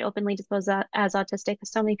that might openly disclose as autistic?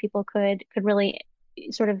 Because so many people could really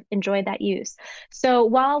sort of enjoy that use. So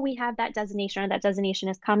while we have that designation, or that designation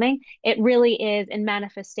is coming, it really is in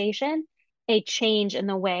manifestation a change in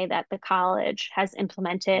the way that the college has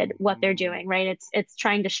implemented what they're doing, right? It's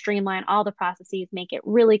trying to streamline all the processes, make it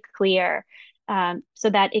really clear, so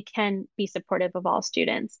that it can be supportive of all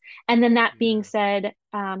students. And then that being said,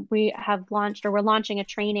 we're launching a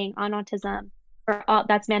training on autism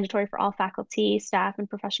that's mandatory for all faculty, staff, and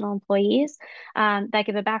professional employees that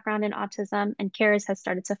give a background in autism. And CARES has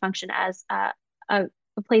started to function as a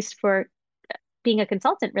place for being a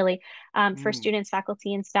consultant, really, for students,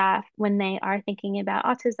 faculty, and staff when they are thinking about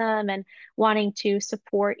autism and wanting to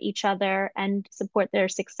support each other and support their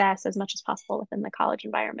success as much as possible within the college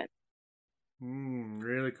environment.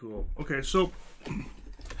 Really cool. Okay, so,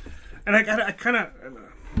 and I kind of,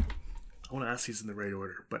 I want to ask these in the right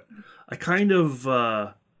order, but I kind of,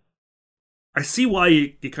 I see why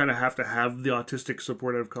you kind of have to have the autistic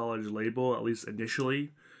supportive college label, at least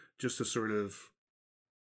initially, just to sort of,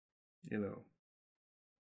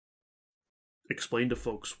 explain to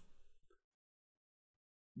folks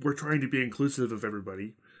we're trying to be inclusive of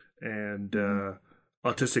everybody, and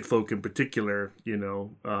autistic folk in particular.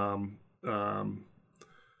 Well,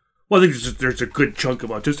 I think there's a good chunk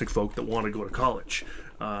of autistic folk that want to go to college,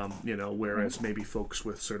 whereas maybe folks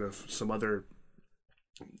with sort of some other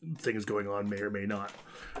things going on may or may not.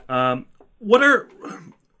 I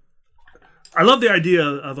love the idea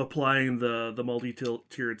of applying the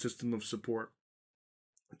multi-tiered system of support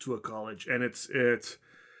to a college, and it's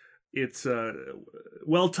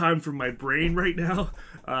well timed for my brain right now,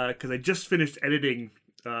 because I just finished editing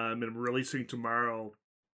and I'm releasing tomorrow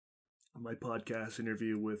my podcast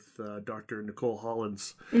interview with Dr. Nicole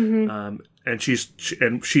Hollins, and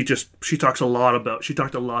she talked a lot about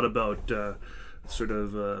sort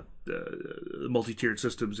of multi-tiered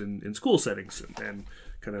systems in school settings and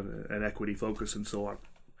kind of an equity focus and so on.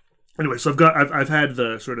 Anyway, so I've had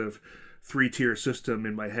the sort of 3-tier system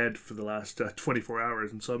in my head for the last 24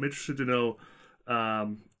 hours, and so I'm interested to know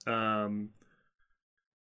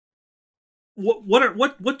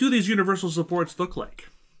what do these universal supports look like?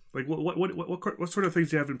 Like what sort of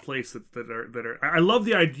things do you have in place that are? I love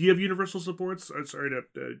the idea of universal supports. I'm sorry to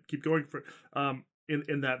keep going for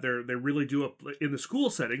in that they really do in the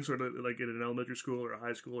school setting, sort of like in an elementary school or a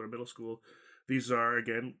high school or a middle school. These are,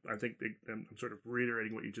 again, I think I'm sort of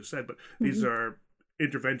reiterating what you just said, but these are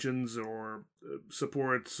interventions or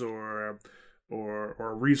supports or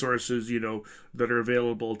or resources, that are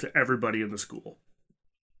available to everybody in the school.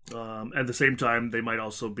 At the same time, they might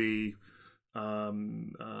also be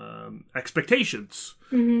expectations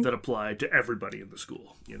Hmm. that apply to everybody in the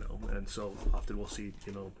school, and so often we'll see,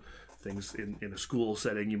 things in a school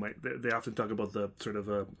setting. They often talk about the sort of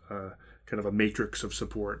a kind of a matrix of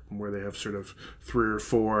support where they have sort of 3 or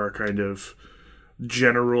 4 kind of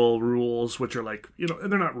general rules, which are like,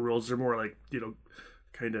 and they're not rules, they're more like,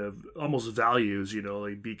 kind of almost values,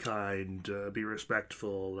 like be kind, be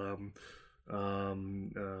respectful,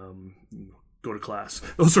 go to class,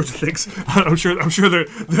 those sorts of things. I'm sure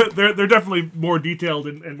they're definitely more detailed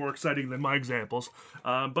and more exciting than my examples,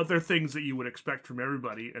 but they're things that you would expect from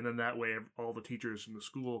everybody, and then that way all the teachers in the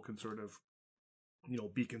school can sort of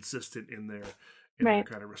be consistent in their Right.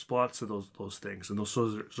 kind of response to those things, and those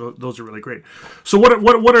are really great. So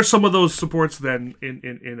what are some of those supports then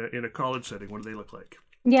in a college setting? What do they look like?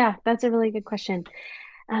 Yeah, that's a really good question.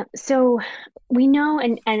 So we know,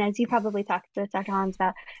 and as you probably talked with Dr. Hans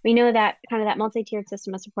about, we know that kind of that multi-tiered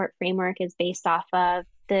system of support framework is based off of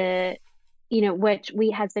the, what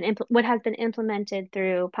has been implemented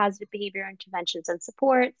through positive behavior interventions and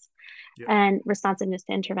supports Yeah. and responsiveness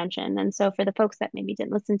to intervention. And so for the folks that maybe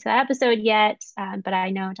didn't listen to that episode yet, but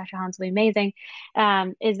I know Dr. Hans will be amazing,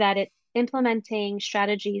 is that it's implementing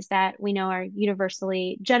strategies that we know are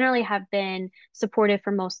generally have been supportive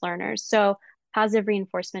for most learners. So positive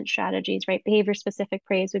reinforcement strategies, right? Behavior specific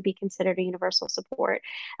praise would be considered a universal support.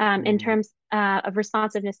 In Mm, terms of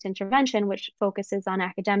responsiveness to intervention, which focuses on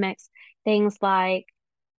academics, things like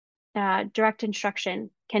direct instruction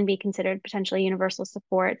can be considered potentially universal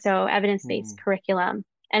support. So evidence-based mm, curriculum,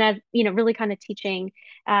 and really kind of teaching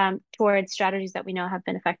towards strategies that we know have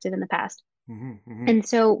been effective in the past. mm-hmm. And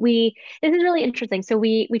so this is really interesting. So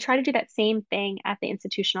we try to do that same thing at the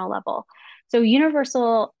institutional level. So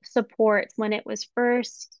universal supports, when it was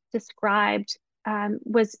first described,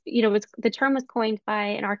 the term was coined by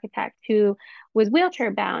an architect who was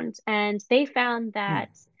wheelchair bound, and they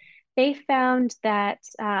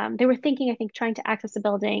were thinking, I think, trying to access a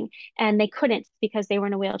building, and they couldn't because they were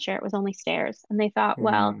in a wheelchair. It was only stairs, and they thought,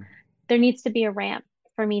 well, Mm, there needs to be a ramp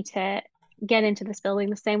for me to get into this building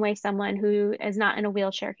the same way someone who is not in a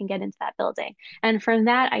wheelchair can get into that building. And from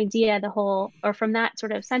that idea, from that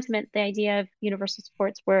sort of sentiment, the idea of universal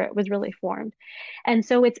supports was really formed. And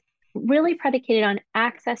so it's really predicated on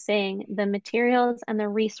accessing the materials and the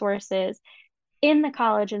resources in the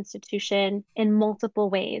college institution in multiple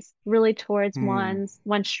ways, really towards mm,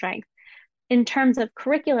 one's strength in terms of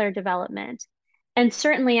curricular development. And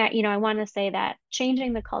certainly, I want to say that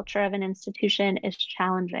changing the culture of an institution is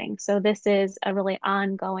challenging. So this is a really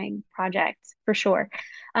ongoing project for sure.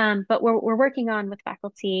 But we're working on with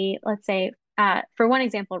faculty, let's say, for one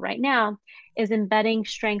example right now, is embedding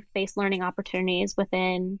strength-based learning opportunities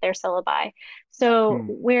within their syllabi. So mm,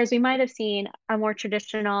 whereas we might have seen a more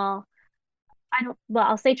traditional,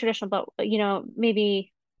 I'll say traditional, but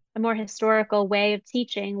maybe a more historical way of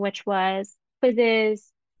teaching, which was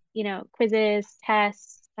quizzes,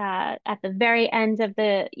 tests. At the very end of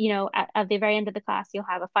at the very end of the class, you'll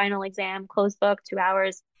have a final exam, closed book, 2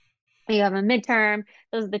 hours. You have a midterm.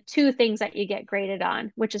 Those are the two things that you get graded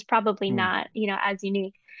on, which is probably mm, not, as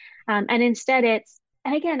unique. And instead,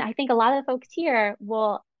 and again, I think a lot of the folks here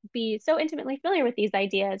will be so intimately familiar with these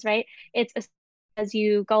ideas, right? It's as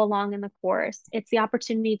you go along in the course. It's the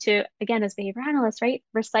opportunity to, again, as behavior analysts, right,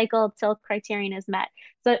 recycle till criterion is met.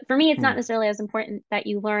 So for me, it's not mm, necessarily as important that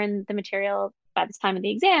you learn the material by the time of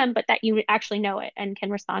the exam, but that you actually know it and can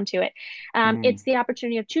respond to it. mm, It's the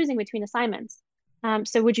opportunity of choosing between assignments.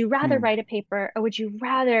 So would you rather mm, write a paper, or would you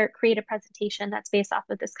rather create a presentation that's based off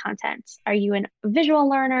of this content? Are you a visual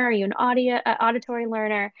learner? Are you an auditory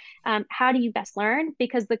learner? How do you best learn?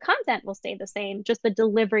 Because the content will stay the same, just the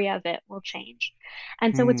delivery of it will change.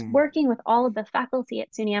 And so it's mm, working with all of the faculty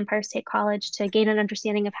at SUNY Empire State College to gain an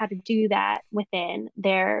understanding of how to do that within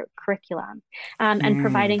their curriculum, and mm.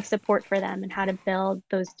 providing support for them and how to build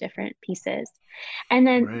those different pieces. And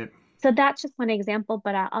then Right. so that's just one example,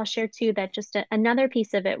 but I'll share too that just another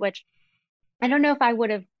piece of it, which I don't know if I would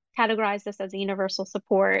have categorized this as a universal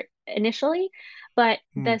support initially, but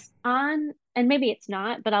Mm, and maybe it's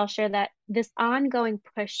not, but I'll share that this ongoing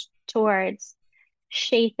push towards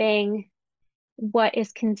shaping what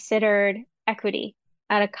is considered equity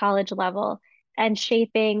at a college level and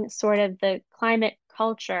shaping sort of the climate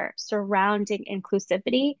culture surrounding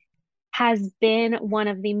inclusivity has been one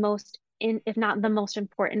of the if not the most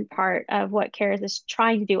important part of what CARES is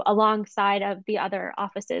trying to do alongside of the other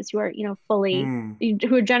offices who are, mm,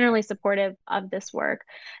 who are generally supportive of this work.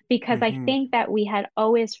 Because I mm-hmm. think that we had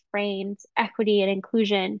always framed equity and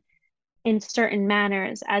inclusion in certain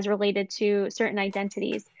manners as related to certain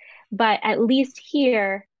identities. But at least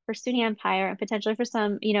here for SUNY Empire and potentially for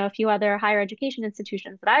some, a few other higher education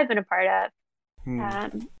institutions that I've been a part of, Hmm.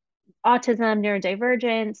 um, autism,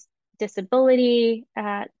 neurodivergence, disability,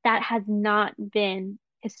 that has not been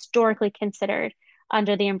historically considered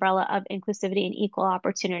under the umbrella of inclusivity and equal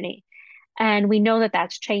opportunity. And we know that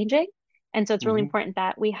that's changing. And so it's really Hmm. important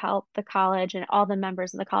that we help the college and all the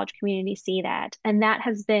members of the college community see that. And that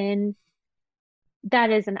is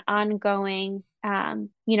an ongoing,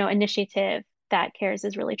 initiative that CARES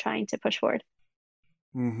is really trying to push forward.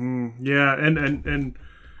 Hmm. Yeah, and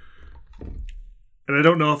I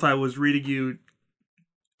don't know if I was reading you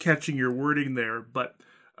catching your wording there, but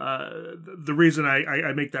the reason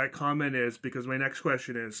I make that comment is because my next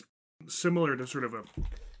question is similar to sort of a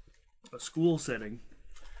school setting.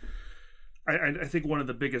 I think one of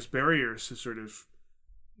the biggest barriers to sort of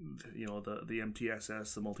the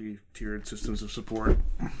MTSS, the multi-tiered systems of support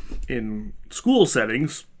in school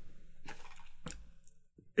settings,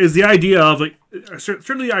 is the idea of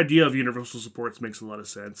certainly the idea of universal supports makes a lot of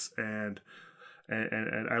sense, and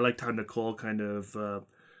I liked how Nicole kind of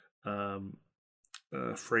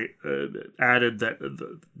added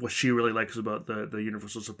that what she really likes about the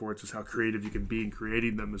universal supports is how creative you can be in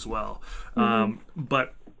creating them as well. Mm-hmm.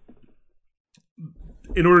 But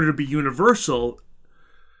in order to be universal,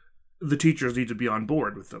 the teachers need to be on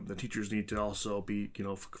board with them. The teachers need to also be,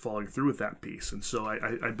 following through with that piece. And so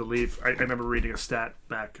I believe I remember reading a stat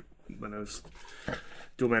back when I was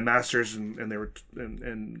doing my master's, and they were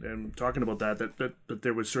and talking about that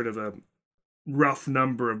there was sort of a rough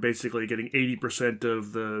number of basically getting 80%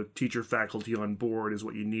 of the teacher faculty on board is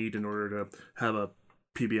what you need in order to have a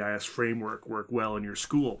PBIS framework work well in your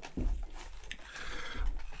school.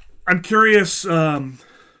 I'm curious,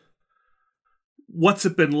 what's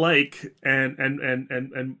it been like, and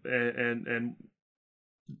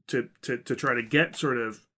to try to get sort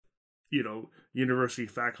of university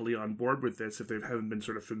faculty on board with this if they haven't been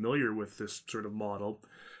sort of familiar with this sort of model,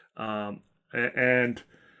 and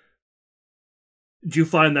do you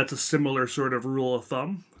find that's a similar sort of rule of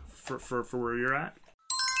thumb for where you're at?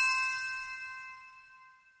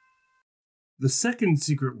 The second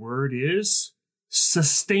secret word is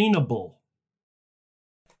sustainable.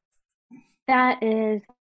 That is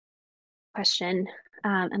a question.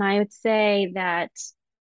 And I would say that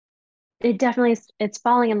it's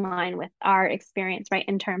falling in line with our experience, right,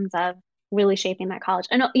 in terms of really shaping that college.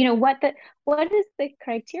 And what is the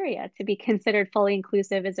criteria to be considered fully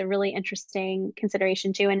inclusive is a really interesting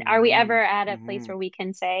consideration too. And are we Mm-hmm. ever at a place Mm-hmm. where we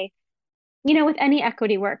can say, with any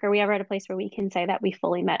equity work, are we ever at a place where we can say that we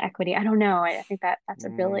fully met equity? I don't know. I think that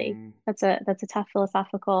Mm-hmm. that's a tough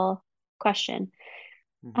philosophical question.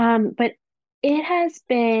 Mm-hmm. But it's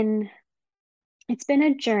been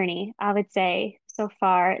a journey, I would say, so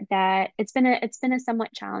far that it's been a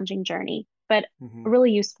somewhat challenging journey, but Mm-hmm. a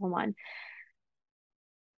really useful one.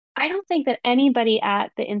 I don't think that anybody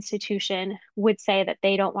at the institution would say that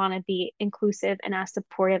they don't want to be inclusive and as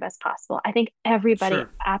supportive as possible. I think everybody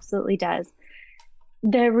Sure. absolutely does.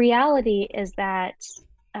 The reality is that,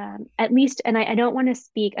 at least, and I don't want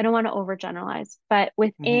to I don't want to overgeneralize, but Mm-hmm.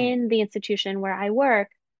 within the institution where I work,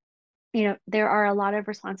 there are a lot of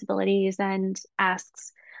responsibilities and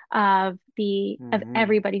asks of Mm-hmm.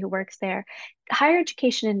 everybody who works there. Higher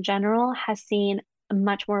education in general has seen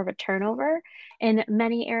much more of a turnover in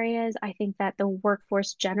many areas. I think that the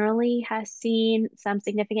workforce generally has seen some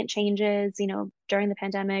significant changes, during the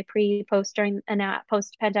pandemic, during, and now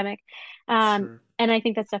post pandemic. Sure. And I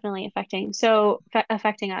think that's definitely affecting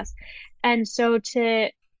us. And so to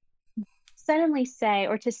suddenly say,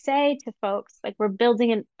 or to say to folks, like we're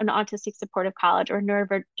building an autistic supportive college or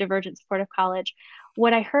neurodivergent supportive college,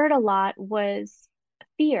 what I heard a lot was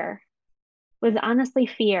fear, was honestly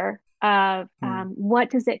fear of, what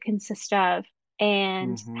does it consist of,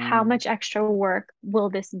 and how Mm-hmm. much extra work will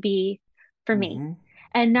this be for me? Mm-hmm.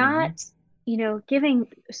 And Mm-hmm. not, giving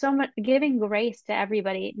grace to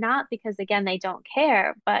everybody, not because again they don't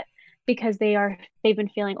care, but because they've been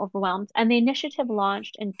feeling overwhelmed. And the initiative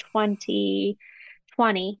launched in 2020, or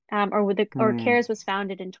Mm-hmm. CARES was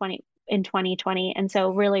founded in 2020, and so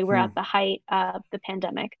really we're at the height of the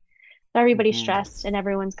pandemic. So everybody's Mm-hmm. stressed and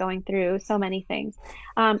everyone's going through so many things.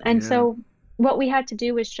 And Yeah. so what we had to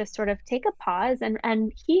do was just sort of take a pause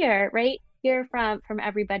and hear from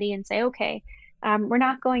everybody and say, okay, we're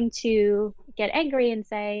not going to get angry and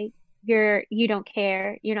say, you don't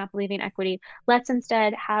care, you're not believing in equity. Let's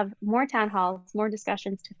instead have more town halls, more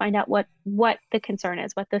discussions to find out what the concern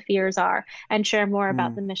is, what the fears are, and share more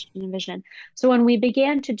about Mm. the mission and vision. So when we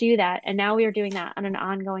began to do that, and now we are doing that on an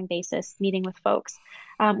ongoing basis, meeting with folks,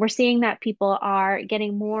 we're seeing that people are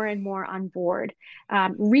getting more and more on board,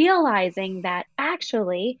 realizing that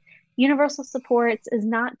actually universal supports is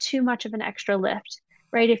not too much of an extra lift,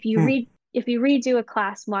 right? Hmm. If you redo a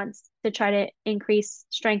class once to try to increase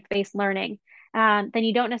strength-based learning, then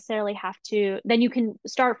you don't necessarily have to, then you can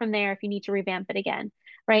start from there if you need to revamp it again,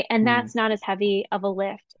 right? And Hmm. that's not as heavy of a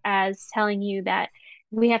lift as telling you that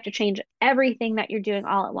we have to change everything that you're doing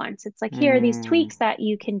all at once. It's like, here are these Hmm. tweaks that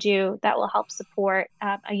you can do that will help support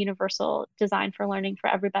a universal design for learning for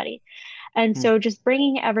everybody. And Hmm. so just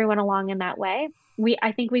bringing everyone along in that way,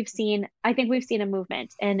 I think we've seen a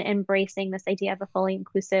movement in embracing this idea of a fully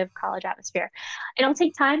inclusive college atmosphere. It'll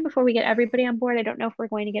take time before we get everybody on board. I don't know if we're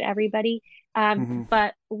going to get everybody, Hmm.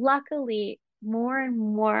 but luckily, more and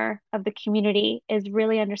more of the community is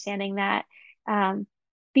really understanding that um,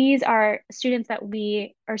 these are students that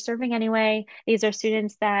we are serving anyway. These are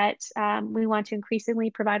students that we want to increasingly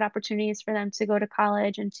provide opportunities for them to go to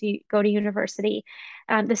college and to go to university,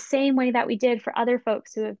 the same way that we did for other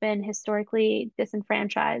folks who have been historically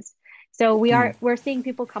disenfranchised. So Hmm. we're seeing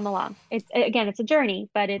people come along. It's again, it's a journey,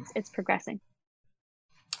 but it's progressing.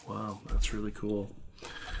 Wow, that's really cool.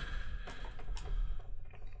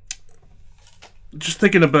 Just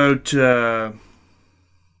thinking about, you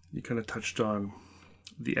kind of touched on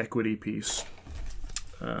the equity piece,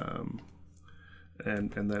 um,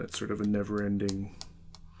 and that it's sort of a never-ending,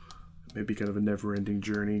 maybe kind of a never-ending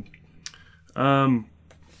journey. Um,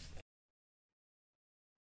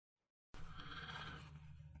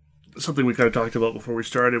 Something we kind of talked about before we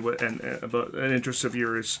started, and about an interest of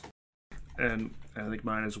yours, and I think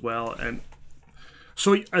mine as well. And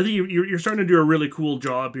so I think you're starting to do a really cool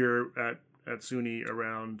job here at SUNY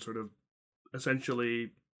around sort of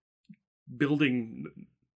essentially building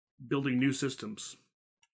new systems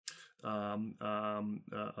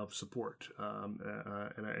of support.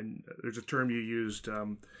 And there's a term you used,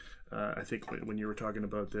 I think, when you were talking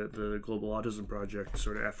about the Global Autism Project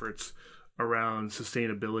sort of efforts around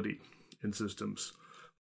sustainability in systems.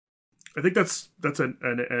 I think that's an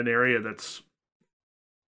area that's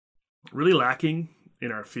really lacking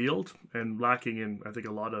in our field, and lacking in, I think,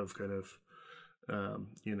 a lot of kind of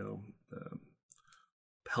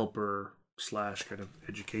helper slash kind of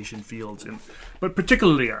education fields, and but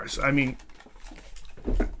particularly ours. I mean,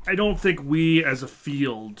 I don't think we as a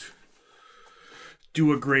field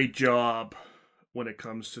do a great job when it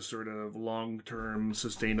comes to sort of long-term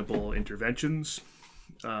sustainable interventions.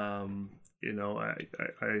 I've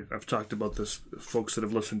talked about this. Folks that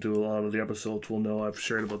have listened to a lot of the episodes will know I've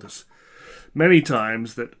shared about this many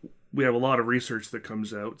times, that we have a lot of research that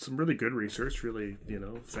comes out, some really good research, really,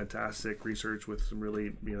 fantastic research with some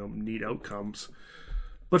really, neat outcomes.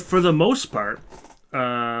 But for the most part,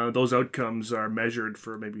 those outcomes are measured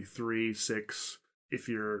for maybe 3, 6, if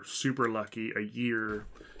you're super lucky, a year,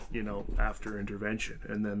 after intervention,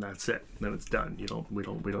 and then that's it. Then it's done. We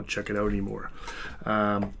don't check it out anymore,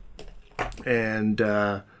 and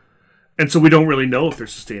so we don't really know if they're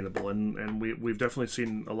sustainable. And we've definitely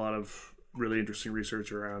seen a lot of really interesting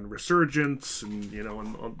research around resurgence, and and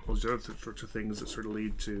all those other sorts of things that sort of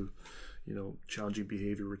lead to challenging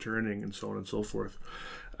behavior returning, and so on and so forth.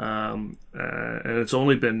 And it's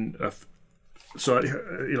only been I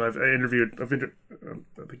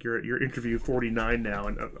think you're interview 49 now,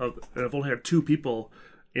 and I've only had 2 people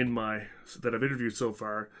that I've interviewed so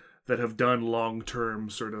far that have done long-term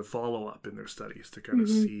sort of follow-up in their studies to kind of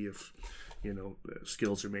Mm-hmm. see if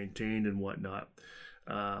skills are maintained and whatnot.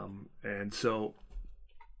 And so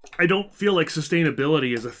I don't feel like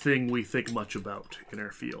sustainability is a thing we think much about in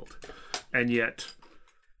our field, and yet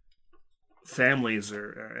families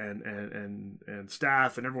and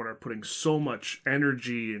staff and everyone are putting so much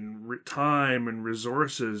energy and time and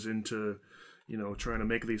resources into trying to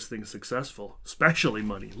make these things successful, especially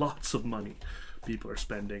money. Lots of money people are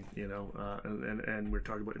spending, and we're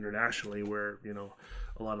talking about internationally, where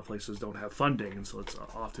a lot of places don't have funding, and so it's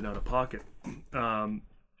often out of pocket. Talking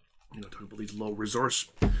about these low resource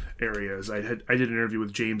areas. I did an interview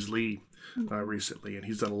with James Lee recently, and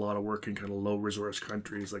he's done a lot of work in kind of low resource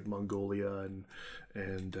countries like Mongolia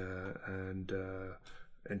and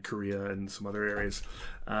Korea and some other areas,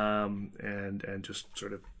 and just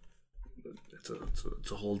sort of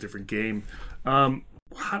it's a whole different game.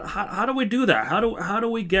 How do we do that? How do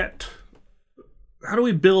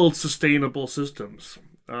we build sustainable systems?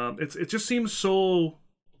 It just seems so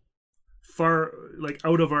far like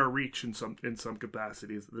out of our reach in some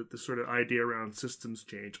capacities. The sort of idea around systems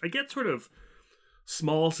change. I get sort of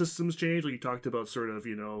small systems change, like you talked about, sort of,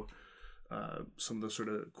 some of the sort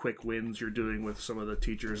of quick wins you're doing with some of the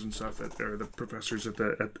teachers and stuff or the professors at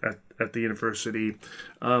the university,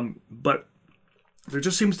 but there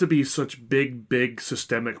just seems to be such big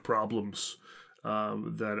systemic problems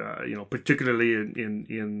that particularly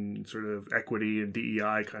in sort of equity and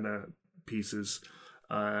DEI kind of pieces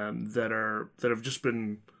that have just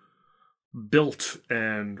been built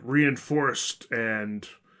and reinforced and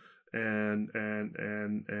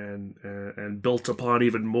built upon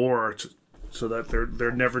even more so that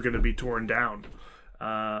they're never going to be torn down.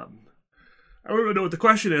 I don't really know what the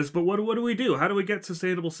question is, but what do we do? How do we get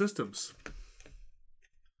sustainable systems?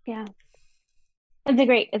 Yeah, it's a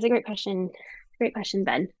great question. Great question,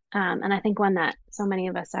 Ben. And I think one that so many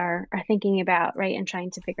of us are thinking about, right, and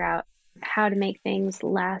trying to figure out how to make things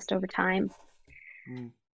last over time.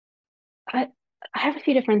 Mm. I have a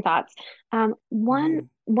few different thoughts. One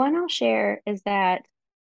I'll share is that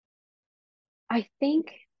I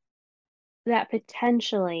think that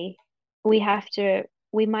potentially we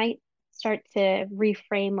might start to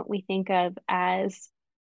reframe what we think of as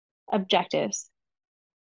objectives.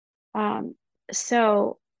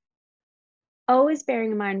 So always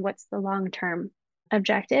bearing in mind what's the long-term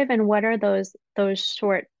objective and what are those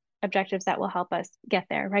short objectives that will help us get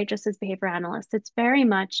there, right? Just as behavior analysts, it's very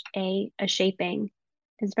much a shaping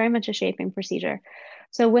procedure.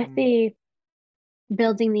 So with the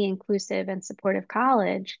building the inclusive and supportive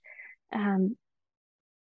college,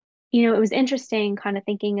 it was interesting kind of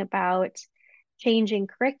thinking about changing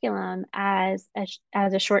curriculum as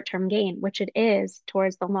a short-term gain, which it is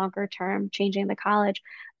towards the longer term, changing the college,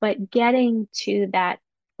 but getting to that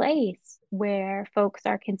place where folks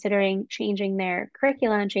are considering changing their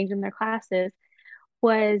curriculum and changing their classes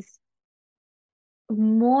was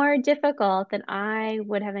more difficult than I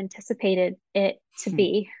would have anticipated it to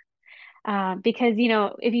be. Because,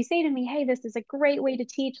 if you say to me, hey, this is a great way to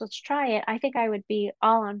teach, let's try it, I think I would be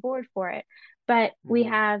all on board for it. But we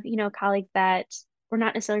have, colleagues that were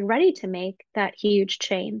not necessarily ready to make that huge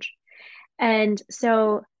change. And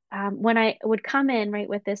so when I would come in, right,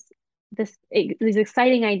 with these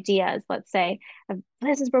exciting ideas, let's say, of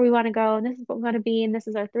this is where we want to go, and this is what we want to be, and this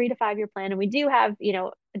is our 3 to 5 year plan. And we do have,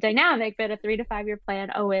 a dynamic, but a 3 to 5 year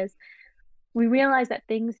plan always. We realize that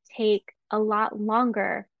things take a lot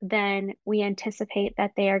longer than we anticipate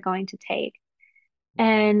that they are going to take.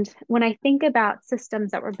 And when I think about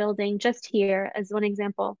systems that we're building just here as one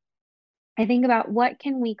example, I think about what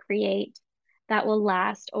can we create that will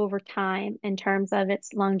last over time in terms of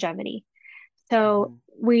its longevity. So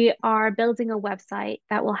we are building a website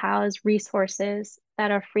that will house resources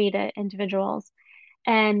that are free to individuals.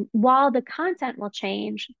 And while the content will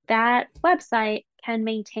change, that website can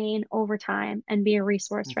maintain over time and be a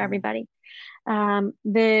resource for everybody.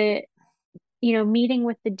 Meeting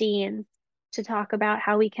with the deans to talk about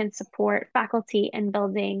how we can support faculty in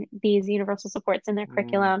building these universal supports in their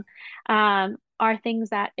curriculum are things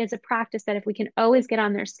that is a practice that if we can always get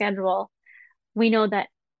on their schedule, we know that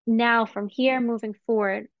now from here moving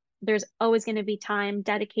forward, there's always going to be time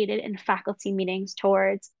dedicated in faculty meetings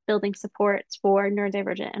towards building supports for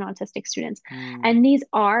neurodivergent and autistic students. And these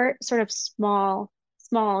are sort of small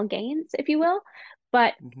gains, if you will,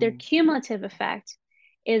 but their cumulative effect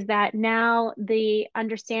is that now the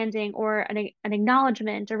understanding or an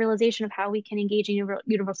acknowledgement or realization of how we can engage in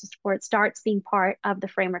universal support starts being part of the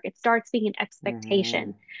framework. It starts being an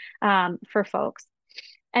expectation for folks.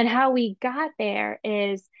 And how we got there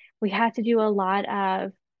is we had to do a lot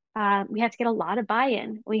of we had to get a lot of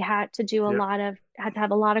buy-in. We had to do had to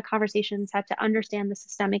have a lot of conversations, had to understand the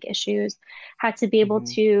systemic issues, had to be able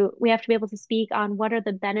to, we have to be able to speak on what are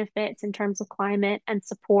the benefits in terms of climate and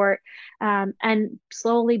support, and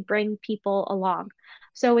slowly bring people along.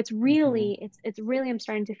 So it's really, I'm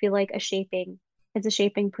starting to feel like it's a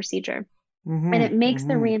shaping procedure. And it makes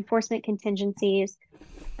the reinforcement contingencies,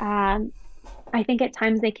 I think at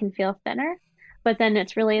times they can feel thinner, but then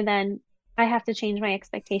it's really I have to change my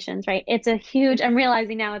expectations, right? I'm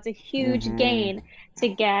realizing now it's a huge gain to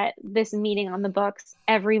get this meeting on the books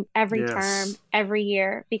every term, every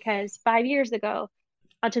year, because 5 years ago,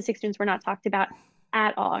 autistic students were not talked about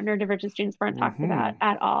at all. Neurodivergent students weren't talked about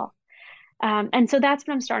at all. And so that's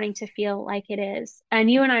what I'm starting to feel like it is. And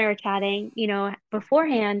you and I are chatting,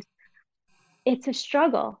 beforehand, it's a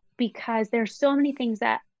struggle because there's so many things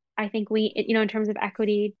that I think we, in terms of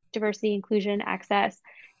equity, diversity, inclusion, access,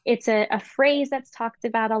 it's a phrase that's talked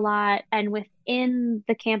about a lot. And within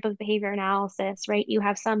the camp of behavior analysis, right, you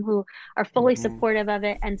have some who are fully Mm-hmm. supportive of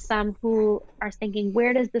it and some who are thinking,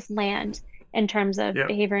 where does this land in terms of Yeah.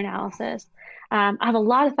 behavior analysis? I have a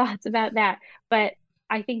lot of thoughts about that, but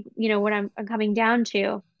I think, what I'm coming down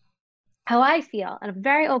to, how I feel, and I'm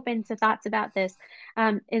very open to thoughts about this,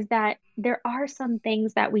 is that there are some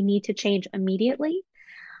things that we need to change immediately.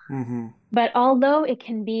 Mm-hmm. But although it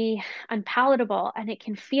can be unpalatable and it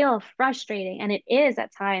can feel frustrating, and it is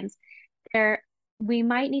at times, there we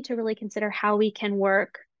might need to really consider how we can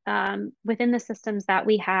work within the systems that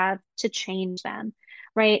we have to change them,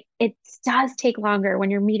 right? It does take longer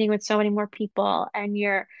when you're meeting with so many more people and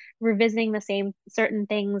you're revisiting the same certain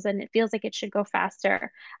things, and it feels like it should go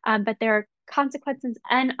faster. But there are consequences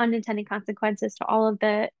and unintended consequences to all of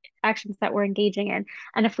the actions that we're engaging in.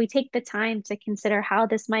 And if we take the time to consider how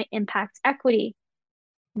this might impact equity,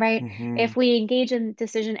 right? Mm-hmm. If we engage in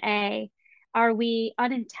decision A, are we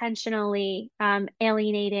unintentionally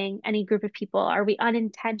alienating any group of people? Are we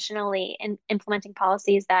unintentionally implementing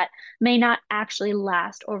policies that may not actually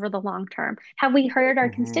last over the long term? Have we heard our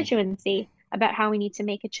Mm-hmm. constituency about how we need to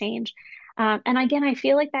make a change? And again, I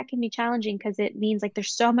feel like that can be challenging because it means like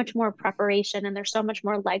there's so much more preparation and there's so much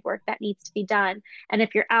more legwork that needs to be done. And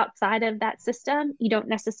if you're outside of that system, you don't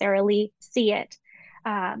necessarily see it.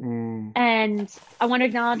 Um, Mm. and I want to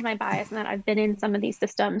acknowledge my bias and that I've been in some of these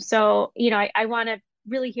systems. So, I want to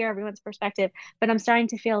really hear everyone's perspective, but I'm starting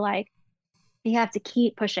to feel like you have to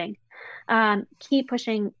keep pushing,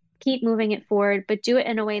 keep moving it forward, but do it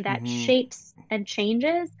in a way that Mm-hmm. shapes and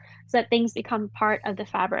changes so that things become part of the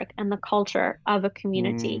fabric and the culture of a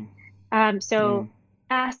community. Mm. Mm. So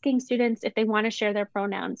asking students if they want to share their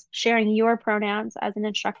pronouns, sharing your pronouns as an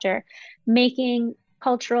instructor, making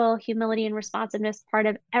cultural humility and responsiveness part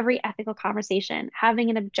of every ethical conversation, having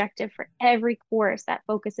an objective for every course that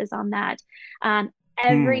focuses on that.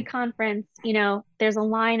 Every Hmm. conference, there's a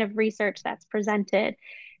line of research that's presented.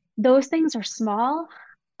 Those things are small,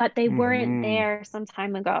 but they weren't Mm-hmm. there some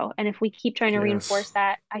time ago. And if we keep trying to Yes. reinforce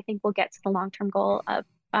that, I think we'll get to the long-term goal of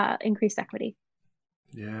increased equity.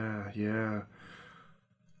 Yeah, yeah.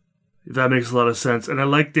 That makes a lot of sense. And I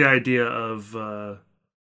like the idea of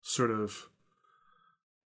sort of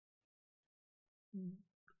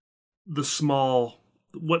the small,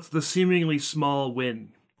 what's the seemingly small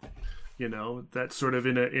win, that sort of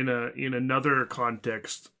in another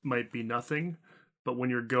context might be nothing, but when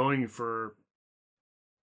you're going for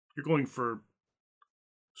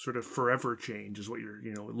sort of forever change is what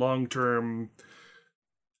long term.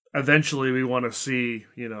 Eventually we want to see,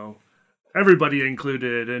 everybody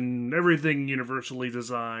included and everything universally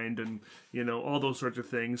designed, and all those sorts of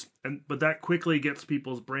things, but that quickly gets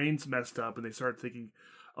people's brains messed up and they start thinking,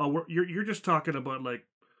 oh, you're just talking about like,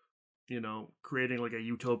 creating like a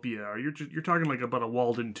utopia, or you're talking like about a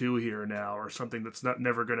Walden 2 here now, or something that's not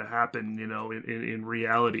never going to happen, in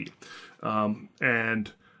reality.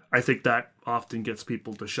 And I think that often gets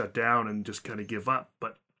people to shut down and just kind of give up.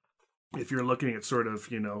 But if you're looking at sort of,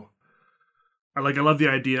 I love the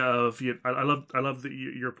idea of, I love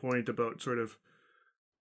your point about sort of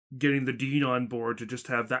getting the dean on board to just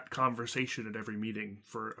have that conversation at every meeting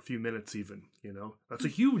for a few minutes, even. That's a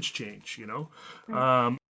huge change. Right.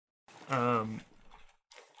 Um, um,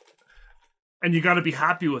 and you got to be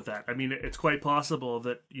happy with that. I mean, it's quite possible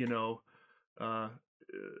that uh,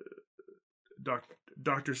 Doc,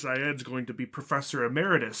 Dr. Syed's going to be professor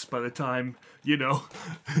emeritus by the time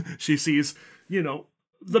she sees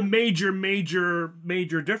the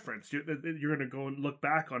major difference. You're going to go and look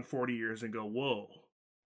back on 40 years and go, whoa,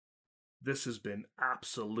 this has been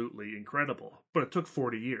absolutely incredible. But it took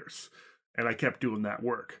 40 years, and I kept doing that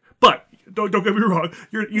work. But don't get me wrong.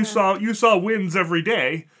 You Yeah. saw wins every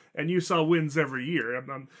day, and you saw wins every year.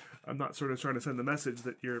 I'm not sort of trying to send the message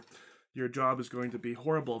that your job is going to be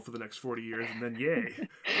horrible for the next 40 years and then yay.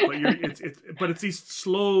 But it's these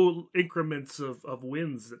slow increments of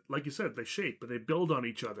wins that, like you said, they shape, but they build on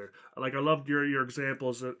each other. Like, I loved your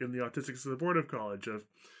examples in the Autistic Supportive College of,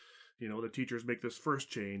 the teachers make this first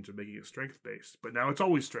change of making it strength-based, but now it's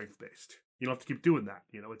always strength-based. You don't have to keep doing that.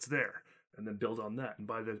 It's there, and then build on that. And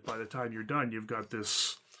by the time you're done, you've got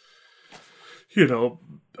this,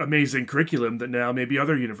 amazing curriculum that now maybe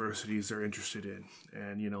other universities are interested in.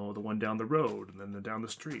 And, the one down the road, and then the down the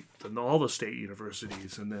street, and all the state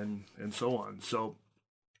universities, and so on. So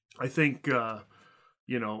I think,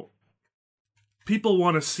 people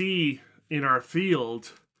want to see in our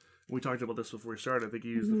field, we talked about this before we started, I think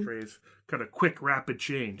you used the Mhm. phrase kind of quick, rapid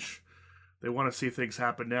change. They want to see things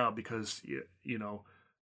happen now because,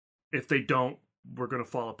 if they don't, we're going to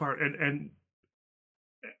fall apart. And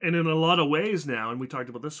And in a lot of ways now, and we talked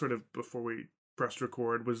about this sort of before we pressed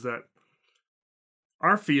record, was that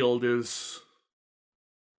our field is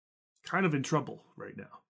kind of in trouble right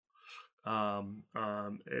now.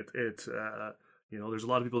 There's a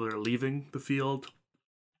lot of people that are leaving the field.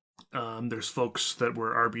 There's folks that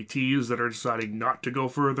were RBTs that are deciding not to go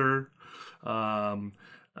further. I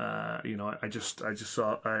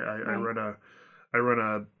run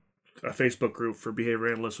a Facebook group for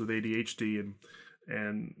behavior analysts with ADHD,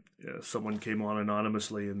 and someone came on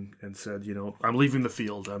anonymously and said, I'm leaving the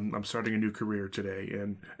field. I'm starting a new career today,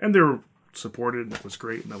 and they were supported, and that was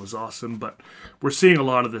great, and that was awesome. But we're seeing a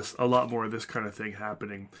lot more of this kind of thing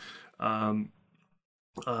happening.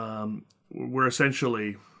 We're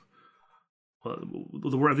essentially, I think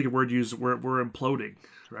the word used, we're imploding,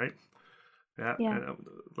 right? Yeah.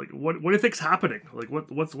 Like, what do you think's happening? Like,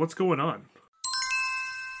 what's going on?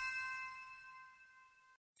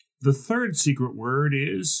 The third secret word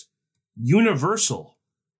is universal.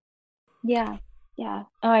 Yeah. Oh,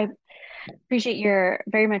 I appreciate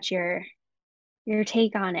very much your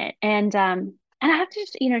take on it. And I have to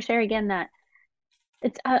just, share again that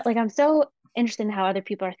it's like, I'm so interested in how other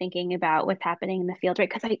people are thinking about what's happening in the field, right?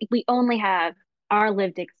 Because we only have our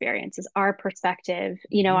lived experiences, our perspective,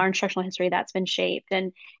 our instructional history that's been shaped.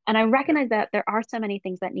 And I recognize that there are so many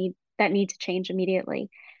things that need to change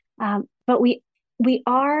immediately. But we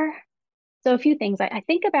are, so a few things. I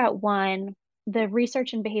think about, one, the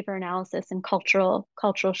research and behavior analysis and cultural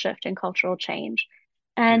shift and cultural change.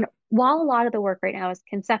 And while a lot of the work right now is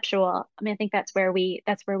conceptual, I mean, I think that's where we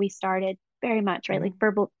started very much, right? Like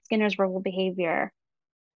Skinner's verbal behavior.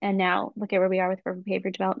 And now look at where we are with verbal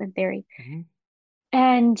behavior development theory.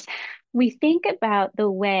 And we think about the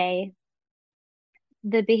way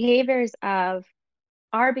the behaviors of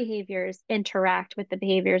our behaviors interact with the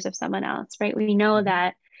behaviors of someone else, right? We know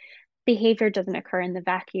that behavior doesn't occur in the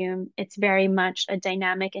vacuum. It's very much a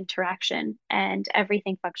dynamic interaction, and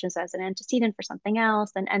everything functions as an antecedent for something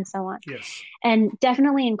else, and so on. Yes. And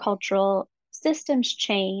definitely in cultural systems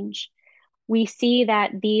change, we see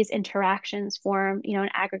that these interactions form, an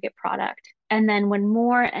aggregate product. And then when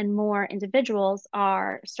more and more individuals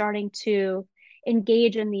are starting to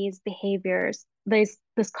engage in these behaviors, this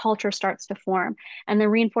culture starts to form, and the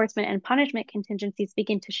reinforcement and punishment contingencies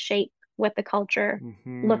begin to shape what the culture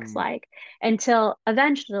looks like, until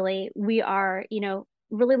eventually we are,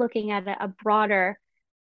 really looking at a broader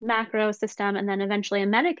macro system, and then eventually a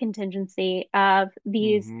meta contingency of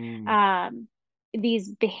these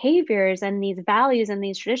behaviors and these values and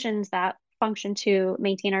these traditions that function to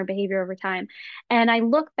maintain our behavior over time. And I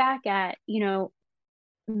look back at,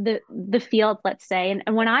 the field, let's say,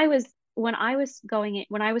 and when I was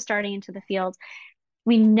starting into the field,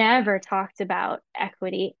 we never talked about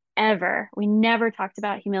equity ever. We never talked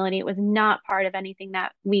about humility. It was not part of anything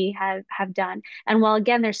that we have done. And while,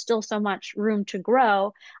 again, there's still so much room to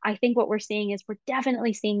grow, I think what we're seeing is we're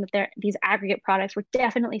definitely seeing that these aggregate products, we're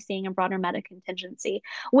definitely seeing a broader meta contingency,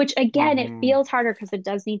 which, again, it feels harder because it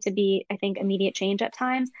does need to be, I think, immediate change at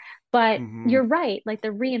times. But you're right, like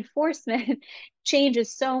the reinforcement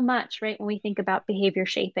changes so much, right, when we think about behavior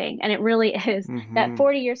shaping. And it really is that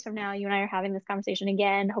 40 years from now, you and I are having this conversation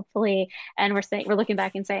again, hopefully, and we're looking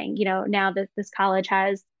back and saying, now that this college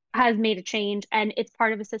has made a change, and it's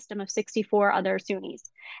part of a system of 64 other SUNYs,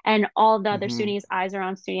 and all the other SUNYs' eyes are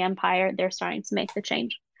on SUNY Empire. They're starting to make the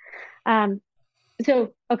change.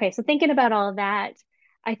 So thinking about all of that,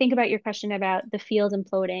 I think about your question about the field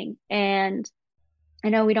imploding, and I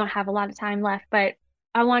know we don't have a lot of time left, but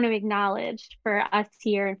I want to acknowledge for us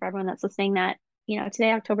here and for everyone that's listening that,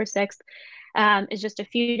 today, October 6th, is just a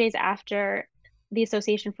few days after the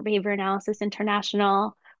Association for Behavior Analysis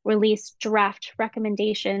International released draft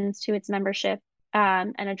recommendations to its membership,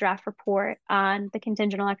 and a draft report on the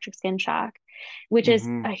contingent electric skin shock, which is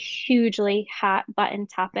a hugely hot button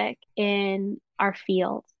topic in our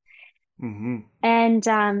field. And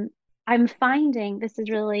I'm finding this is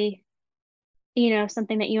really,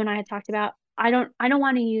 something that you and I had talked about. I don't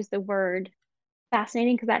want to use the word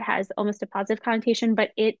fascinating because that has almost a positive connotation,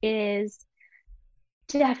 but it is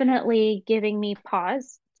definitely giving me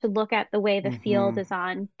pause to look at the way the field is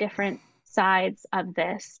on different sides of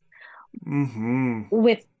this,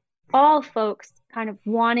 with all folks kind of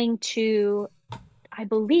wanting to, I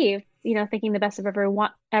believe, thinking the best of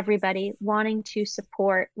everybody, wanting to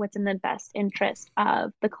support what's in the best interest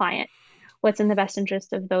of the client, what's in the best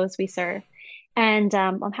interest of those we serve. And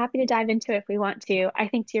I'm happy to dive into it if we want to. I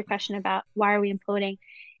think to your question about why are we imploding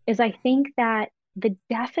is, I think that the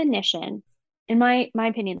definition, in my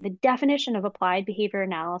opinion, the definition of applied behavior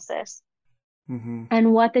analysis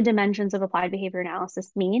and what the dimensions of applied behavior analysis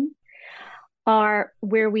mean are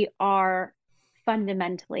where we are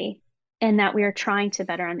fundamentally, and that we are trying to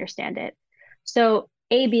better understand it. So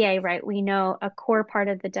ABA, right, we know a core part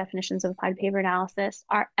of the definitions of applied behavior analysis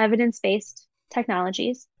are evidence-based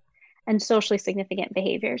technologies and socially significant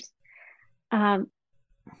behaviors. Um,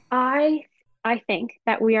 I I think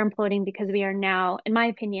that we are imploding because we are now, in my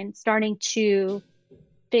opinion, starting to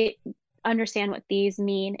understand what these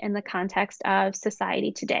mean in the context of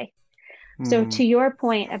society today. So to your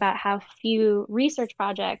point about how few research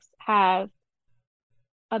projects have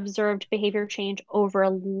observed behavior change over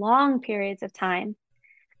long periods of time,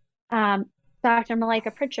 Dr. Malika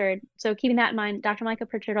Pritchard, so keeping that in mind, Dr. Malika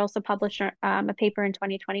Pritchard also published a paper in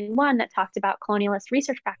 2021 that talked about colonialist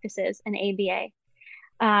research practices in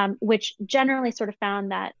ABA, which generally sort of found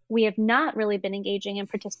that we have not really been engaging in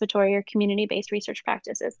participatory or community-based research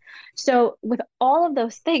practices. So with all of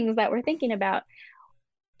those things that we're thinking about,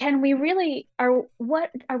 what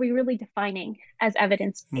are we really defining as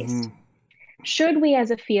evidence-based? Should we as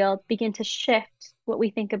a field begin to shift what we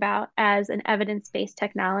think about as an evidence-based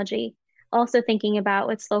technology? Also thinking about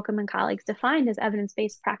what Slocum and colleagues defined as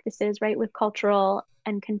evidence-based practices, right, with cultural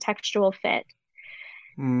and contextual fit.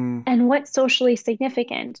 And what's socially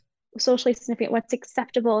significant, what's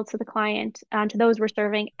acceptable to the client, to those we're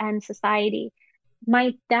serving, and society.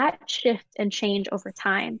 Might that shift and change over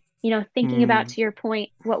time? Thinking about, to your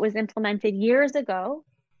point, what was implemented years ago,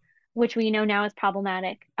 which we know now is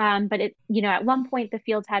problematic. But at one point the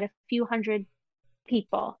fields had a few hundred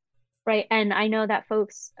people, right? And I know that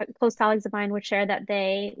folks, close colleagues of mine would share that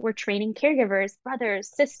they were training caregivers,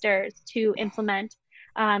 brothers, sisters to implement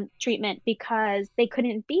treatment because they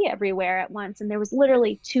couldn't be everywhere at once. And there was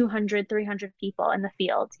literally 200, 300 people in the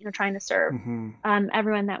field, trying to serve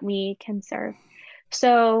everyone that we can serve.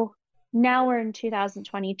 So now we're in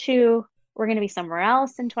 2022. We're going to be somewhere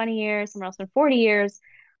else in 20 years, somewhere else in 40 years.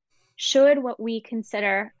 Should what we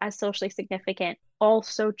consider as socially significant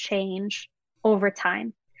also change over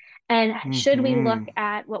time? And should we look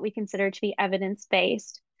at what we consider to be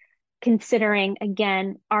evidence-based, considering,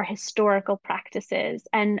 again, our historical practices?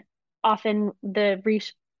 And often the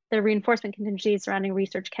reinforcement contingencies surrounding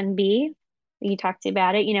research can be, you talked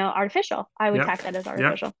about it, artificial. I would tag that as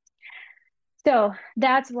artificial. Yep. So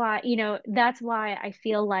that's why I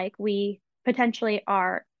feel like we potentially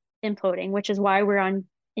are imploding, which is why we're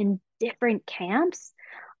in different camps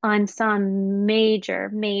on some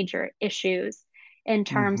major issues in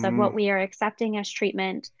terms of what we are accepting as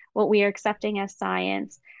treatment, what we are accepting as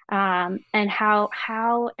science, and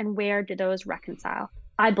how and where do those reconcile.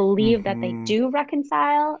 I believe that they do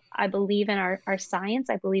reconcile. I believe in our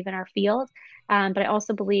science. I believe in our field. But I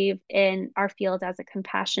also believe in our field as a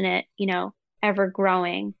compassionate,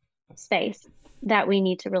 ever-growing space that we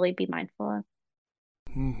need to really be mindful of.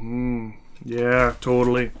 Yeah,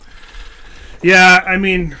 totally. Yeah, I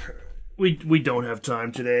mean, we don't have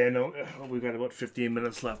time today. I know we've got about 15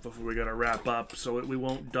 minutes left before we got to wrap up, so we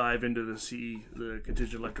won't dive into the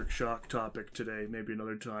contingent electric shock topic today. Maybe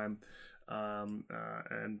another time,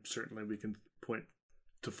 and certainly we can point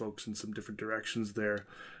to folks in some different directions there.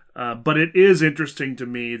 But it is interesting to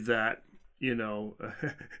me that, I'm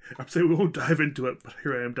saying we won't dive into it, but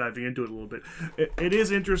here I am diving into it a little bit. It is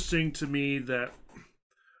interesting to me that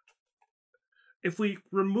if we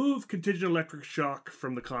remove contingent electric shock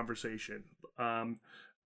from the conversation,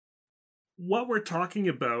 what we're talking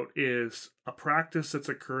about is a practice that's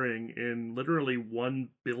occurring in literally one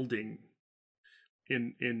building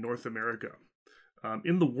in North America,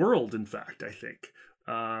 in the world, in fact, I think,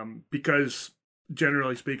 because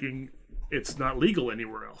generally speaking, it's not legal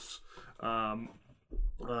anywhere else.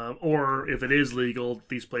 Or if it is legal,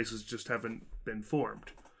 these places just haven't been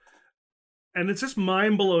formed. And it's just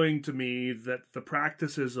mind-blowing to me that the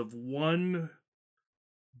practices of one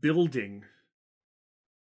building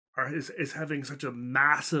is having such a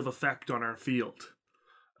massive effect on our field,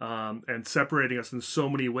 and separating us in so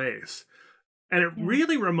many ways. And it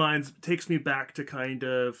really takes me back to kind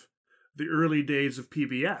of the early days of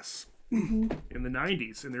PBS in the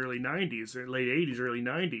 90s, in the early 90s, or late 80s, early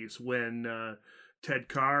 90s, when Ted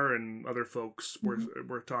Carr and other folks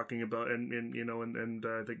were talking about, and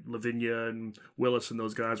I think Lavinia and Willis and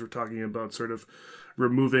those guys were talking about sort of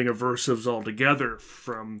removing aversives altogether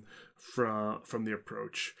from the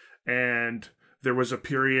approach. And there was a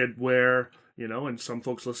period where, and some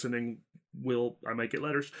folks listening I might get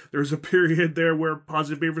letters. There was a period there where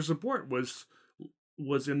positive behavior support was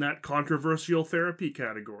in that controversial therapy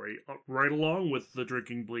category, right along with the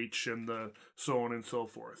drinking bleach and the so on and so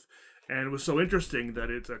forth. And it was so interesting that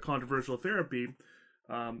it's a controversial therapy.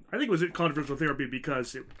 I think it was a controversial therapy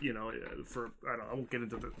because, I won't get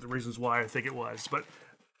into the reasons why I think it was, but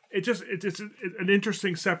it's an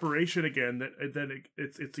interesting separation again, that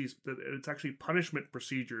it's actually punishment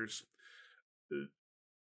procedures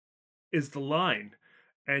is the line,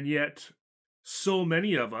 and yet so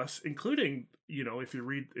many of us, including, if you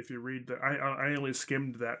read I only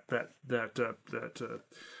skimmed that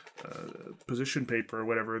position paper or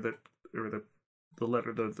whatever, the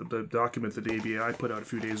letter, the document that the ABI put out a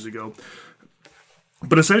few days ago.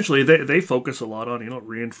 But essentially, they focus a lot on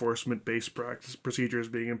reinforcement-based practice procedures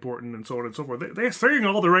being important and so on and so forth. They're saying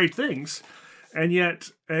all the right things, and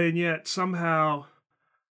yet somehow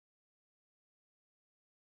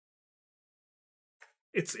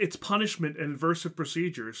it's punishment and aversive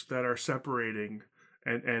procedures that are separating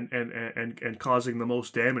and causing the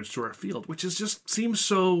most damage to our field, which just seems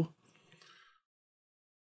so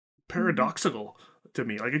paradoxical to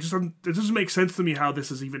me. Like, it doesn't make sense to me how this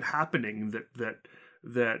is even happening.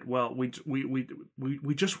 That well, we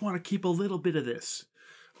just want to keep a little bit of this,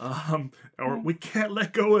 or we can't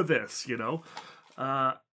let go of this.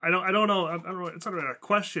 I don't know. It's not a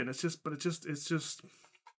question. It's just.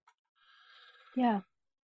 Yeah.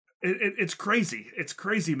 It's crazy. It's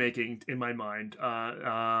crazy making in my mind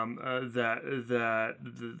that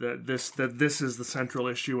this is the central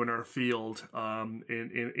issue in our field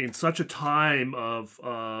in such a time of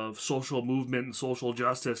social movement and social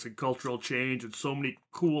justice and cultural change, and so many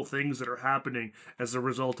cool things that are happening as a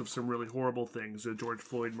result of some really horrible things. The George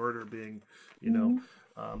Floyd murder being,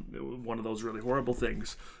 one of those really horrible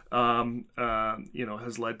things,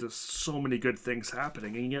 has led to so many good things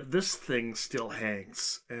happening, and yet this thing still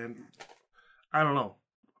hangs, and I don't know.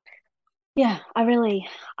 Yeah, I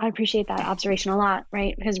appreciate that observation a lot,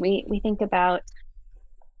 right? Because we think about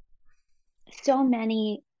so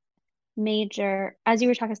many major, as you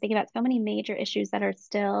were talking, I was thinking about so many major issues that are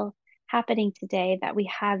still happening today that we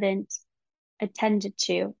haven't attended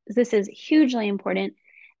to. This is hugely important.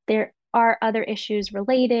 There are other issues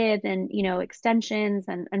related and, extensions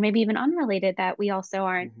and maybe even unrelated that we also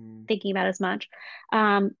aren't thinking about as much.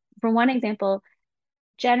 For one example,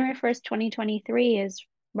 January 1st, 2023 is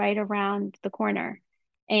right around the corner,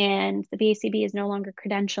 and the BCB is no longer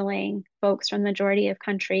credentialing folks from the majority of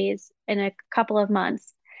countries in a couple of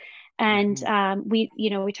months. And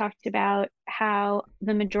we talked about how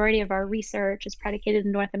the majority of our research is predicated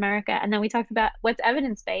in North America. And then we talked about what's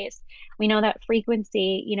evidence-based. We know that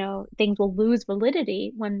frequency, things will lose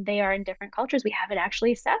validity when they are in different cultures. We haven't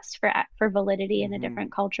actually assessed for validity in a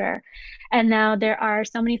different culture. And now there are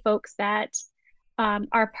so many folks that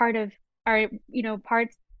are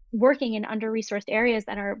parts working in under-resourced areas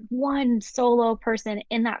that are one solo person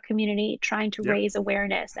in that community trying to raise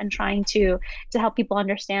awareness and trying to help people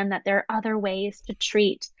understand that there are other ways to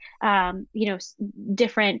treat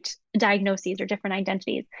different diagnoses or different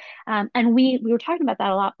identities. And we were talking about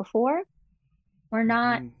that a lot before. We're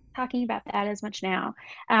not talking about that as much now.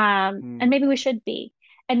 And maybe we should be.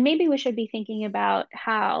 And maybe we should be thinking about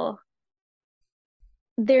how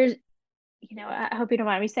there's, I hope you don't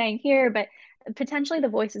mind me saying here, but potentially the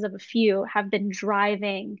voices of a few have been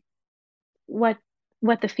driving what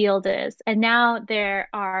the field is. And now their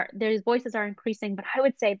voices are increasing, but I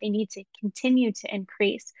would say they need to continue to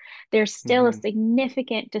increase. There's still a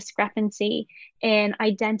significant discrepancy in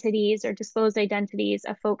identities or disclosed identities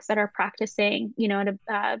of folks that are practicing, at a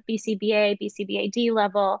BCBA, BCBA-D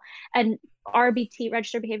level, and RBT,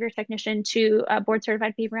 registered behavior technician, to a board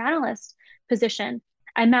certified behavior analyst position.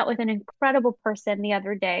 I met with an incredible person the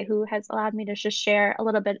other day who has allowed me to just share a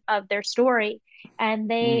little bit of their story. And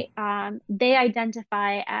they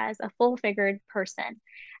identify as a full-figured person.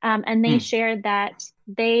 And they shared that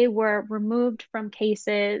they were removed from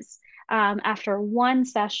cases after one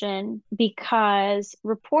session because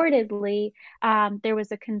reportedly there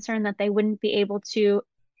was a concern that they wouldn't be able to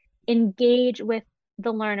engage with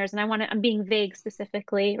the learners. And I'm being vague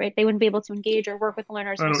specifically, right? They wouldn't be able to engage or work with the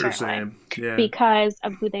learners in a certain way because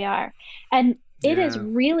of who they are. And it is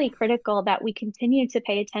really critical that we continue to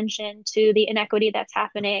pay attention to the inequity that's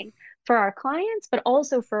happening for our clients, but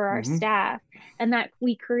also for our staff, and that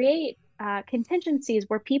we create contingencies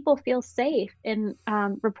where people feel safe in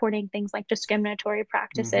reporting things like discriminatory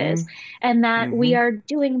practices, and that we are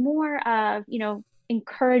doing more of,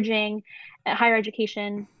 encouraging higher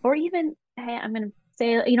education, or even, hey, I'm going to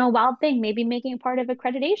say, a wild thing, maybe making it part of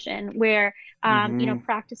accreditation where,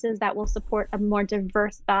 practices that will support a more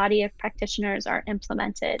diverse body of practitioners are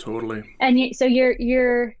implemented. Totally. And so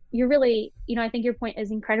you're you're really, I think your point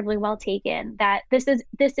is incredibly well taken, that this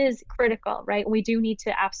is critical, right? We do need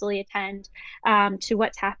to absolutely attend to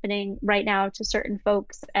what's happening right now to certain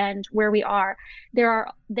folks and where we are.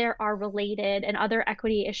 There are related and other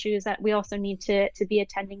equity issues that we also need to be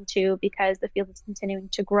attending to, because the field is continuing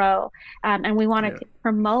to grow, and we want to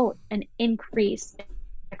promote an increase in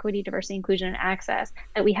equity, diversity, inclusion, and access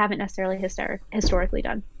that we haven't necessarily historically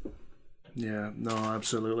done. Yeah, no,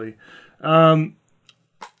 absolutely. I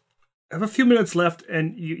have a few minutes left,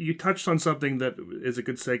 and you touched on something that is a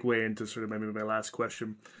good segue into sort of maybe my last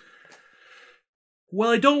question.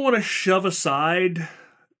 Well, I don't want to shove aside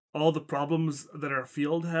all the problems that our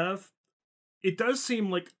field have. It does seem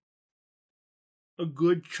like a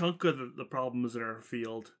good chunk of the problems in our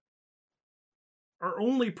field are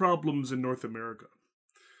only problems in North America.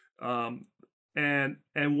 And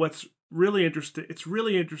what's really interesting, it's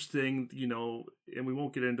really interesting, and we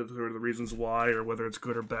won't get into sort of the reasons why or whether it's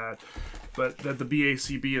good or bad, but that the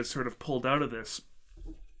BACB has sort of pulled out of this,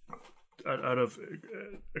 out of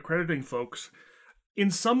accrediting folks.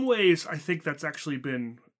 In some ways, I think that's actually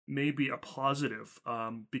been maybe a positive,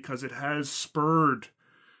 because it has spurred,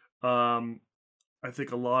 I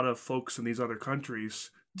think, a lot of folks in these other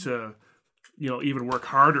countries to even work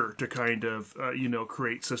harder to kind of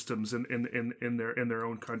create systems in their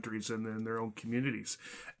own countries and in their own communities.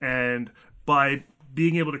 And by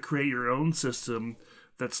being able to create your own system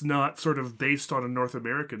that's not sort of based on a North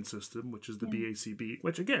American system, which is the BACB,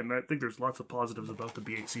 which again, I think there's lots of positives about the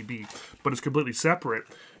BACB, but it's completely separate.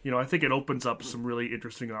 I think it opens up some really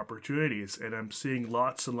interesting opportunities, and I'm seeing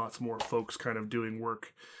lots and lots more folks kind of doing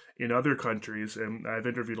work in other countries, and I've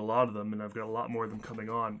interviewed a lot of them, and I've got a lot more of them coming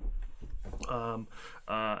on. And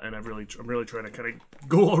I'm really trying to kind of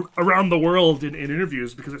go around the world in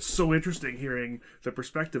interviews, because it's so interesting hearing the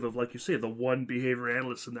perspective of, like you say, the one behavior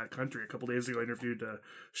analyst in that country. A couple days ago, I interviewed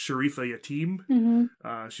Sharifa Yatim.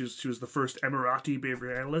 Mm-hmm. She was the first Emirati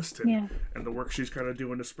behavior analyst, and the work she's kind of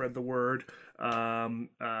doing to spread the word. And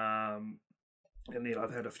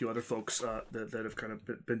I've had a few other folks that have kind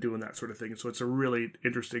of been doing that sort of thing. And so it's a really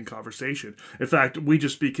interesting conversation. In fact, we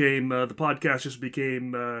just became the podcast just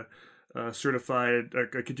became certified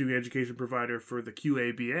a continuing education provider for the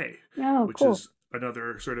QABA, which cool. is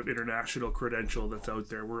another sort of international credential that's out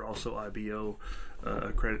there. We're also IBO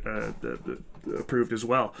approved as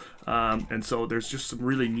well. And so there's just some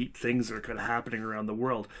really neat things that are kind of happening around the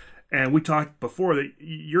world. And we talked before that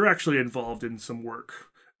you're actually involved in some work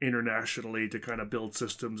internationally to kind of build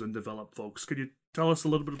systems and develop folks. Could you tell us a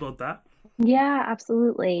little bit about that? Yeah,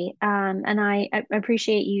 absolutely. And I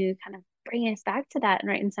appreciate you kind of bringing us back to that, and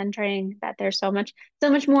right, and centering that there's so much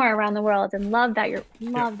more around the world, and love that your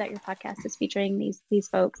podcast is featuring these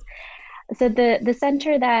folks. So the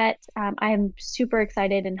center that I'm super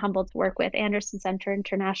excited and humbled to work with, Anderson Center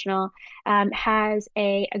International, has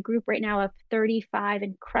a group right now of 35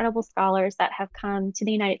 incredible scholars that have come to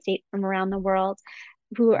the United States from around the world,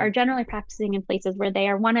 who are generally practicing in places where they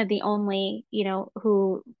are one of the only,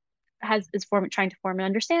 who trying to form an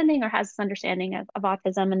understanding or has this understanding of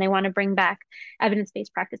autism, and they want to bring back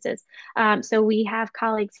evidence-based practices. So we have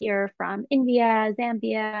colleagues here from India,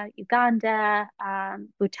 Zambia, Uganda,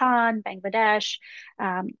 Bhutan, Bangladesh,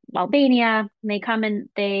 Albania. And they come and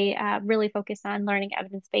they really focus on learning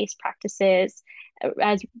evidence-based practices.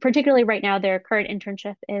 As particularly right now, their current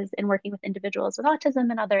internship is in working with individuals with autism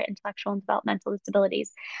and other intellectual and developmental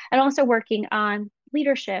disabilities, and also working on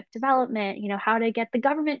leadership development, how to get the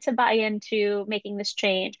government to buy into making this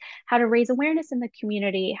change, how to raise awareness in the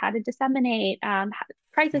community, how to disseminate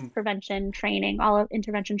crisis prevention training, all of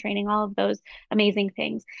intervention training, all of those amazing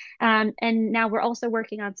things. And now we're also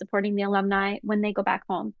working on supporting the alumni when they go back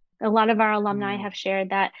home. A lot of our alumni have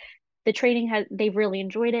shared that the training they've really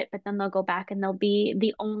enjoyed it, but then they'll go back and they'll be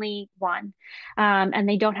the only one, and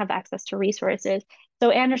they don't have access to resources. So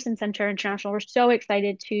Anderson Center International, we're so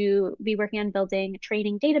excited to be working on building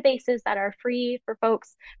training databases that are free for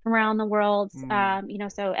folks from around the world, so,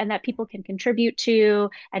 and that people can contribute to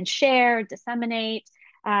and share, disseminate.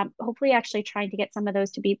 Hopefully actually trying to get some of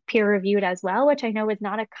those to be peer reviewed as well, which I know is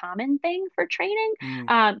not a common thing for training,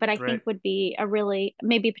 but I think would be a really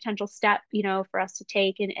maybe potential step, for us to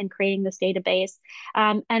take in creating this database,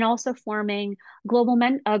 and also forming global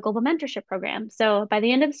mentorship program. So by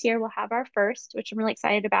the end of this year, we'll have our first, which I'm really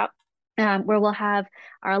excited about, where we'll have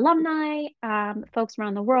our alumni, folks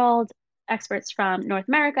around the world, experts from North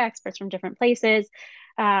America, experts from different places,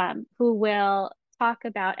 who will talk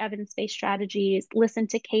about evidence-based strategies, listen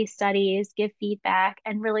to case studies, give feedback,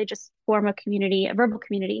 and really just form a community, a verbal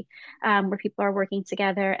community, where people are working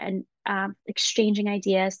together and exchanging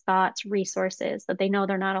ideas, thoughts, resources, that they know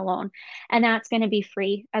they're not alone. And that's going to be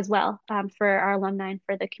free as well, for our alumni and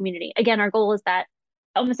for the community. Again, our goal is that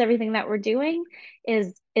almost everything that we're doing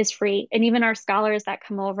is free, and even our scholars that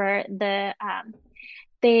come over,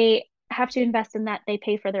 they have to invest in that. They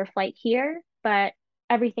pay for their flight here, but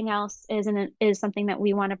everything else is something that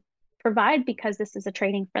we want to provide because this is a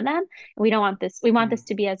training for them. We don't want this. We want this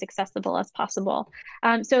to be as accessible as possible.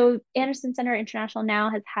 So Anderson Center International now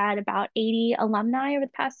has had about 80 alumni over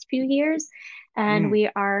the past few years, and we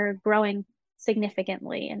are growing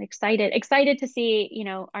significantly and excited to see,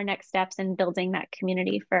 our next steps in building that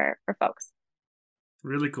community for folks.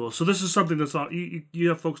 Really cool. So this is something that's all you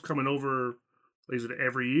have folks coming over. Is it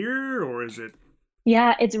every year or is it?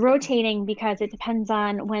 Yeah, it's rotating because it depends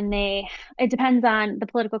on the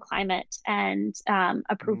political climate and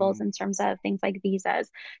approvals in terms of things like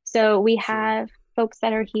visas. So we have folks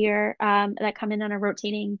that are here that come in on a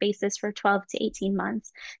rotating basis for 12 to 18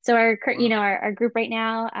 months. So our group right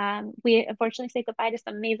now, we unfortunately say goodbye to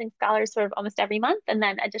some amazing scholars sort of almost every month, and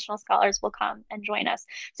then additional scholars will come and join us.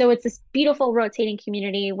 So it's this beautiful rotating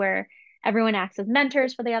community where everyone acts as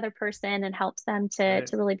mentors for the other person and helps them to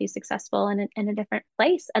really be successful in a different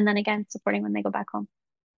place. And then again, supporting when they go back home.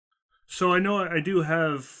 So I know I do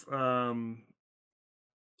have a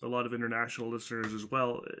lot of international listeners as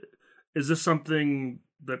well. Is this something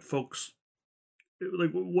that folks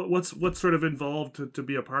like? What's sort of involved to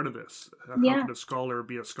be a part of this? How can a scholar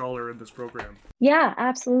be a scholar in this program? Yeah,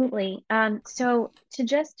 absolutely. So to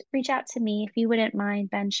just reach out to me, if you wouldn't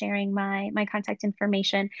mind, Ben, sharing my contact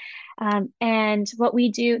information. And what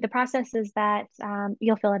we do, the process is that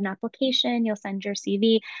you'll fill out an application, you'll send your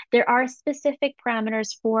CV. There are specific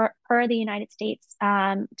parameters per the United States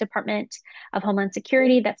Department of Homeland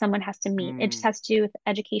Security that someone has to meet. It just has to do with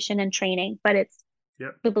education and training, but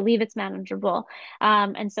we believe it's manageable.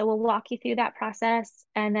 And so we'll walk you through that process.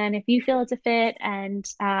 And then if you feel it's a fit and,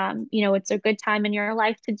 it's a good time in your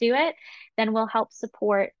life to do it, then we'll help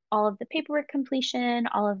support all of the paperwork completion,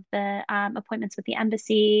 all of the appointments with the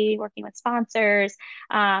embassy, working with sponsors,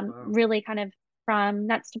 really kind of from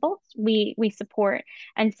nuts to bolts, we support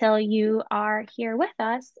until you are here with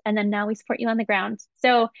us. And then now we support you on the ground.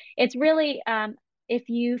 So it's really, if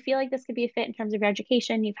you feel like this could be a fit in terms of your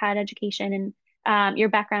education, you've had education and your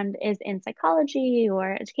background is in psychology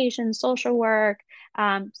or education, social work,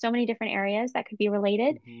 so many different areas that could be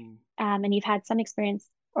related. And you've had some experience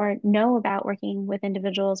or know about working with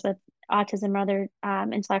individuals with autism or other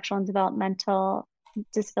intellectual and developmental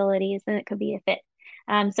disabilities, then it could be a fit.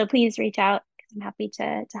 So please reach out because I'm happy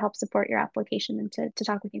to help support your application and to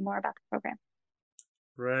talk with you more about the program.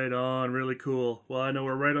 Right on. Really cool. Well, I know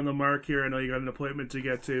we're right on the mark here. I know you got an appointment to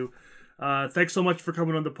get to. Thanks so much for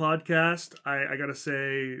coming on the podcast. I gotta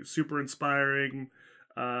say, super inspiring.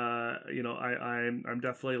 I'm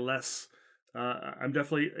definitely less. I'm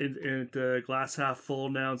definitely into glass half full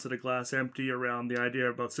now instead of glass empty around the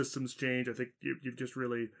idea about systems change. I think you've just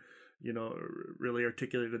really, really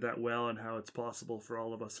articulated that well and how it's possible for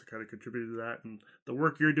all of us to kind of contribute to that. And the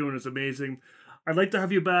work you're doing is amazing. I'd like to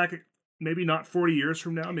have you back. Maybe not 40 years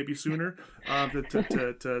from now, maybe sooner,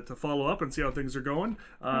 to follow up and see how things are going.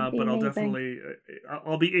 But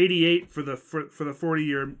I'll be 88 for the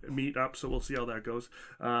 40-year meetup, so we'll see how that goes.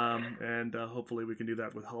 And hopefully we can do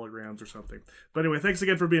that with holograms or something. But anyway, thanks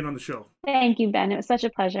again for being on the show. Thank you, Ben. It was such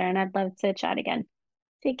a pleasure, and I'd love to chat again.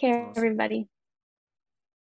 Take care, everybody.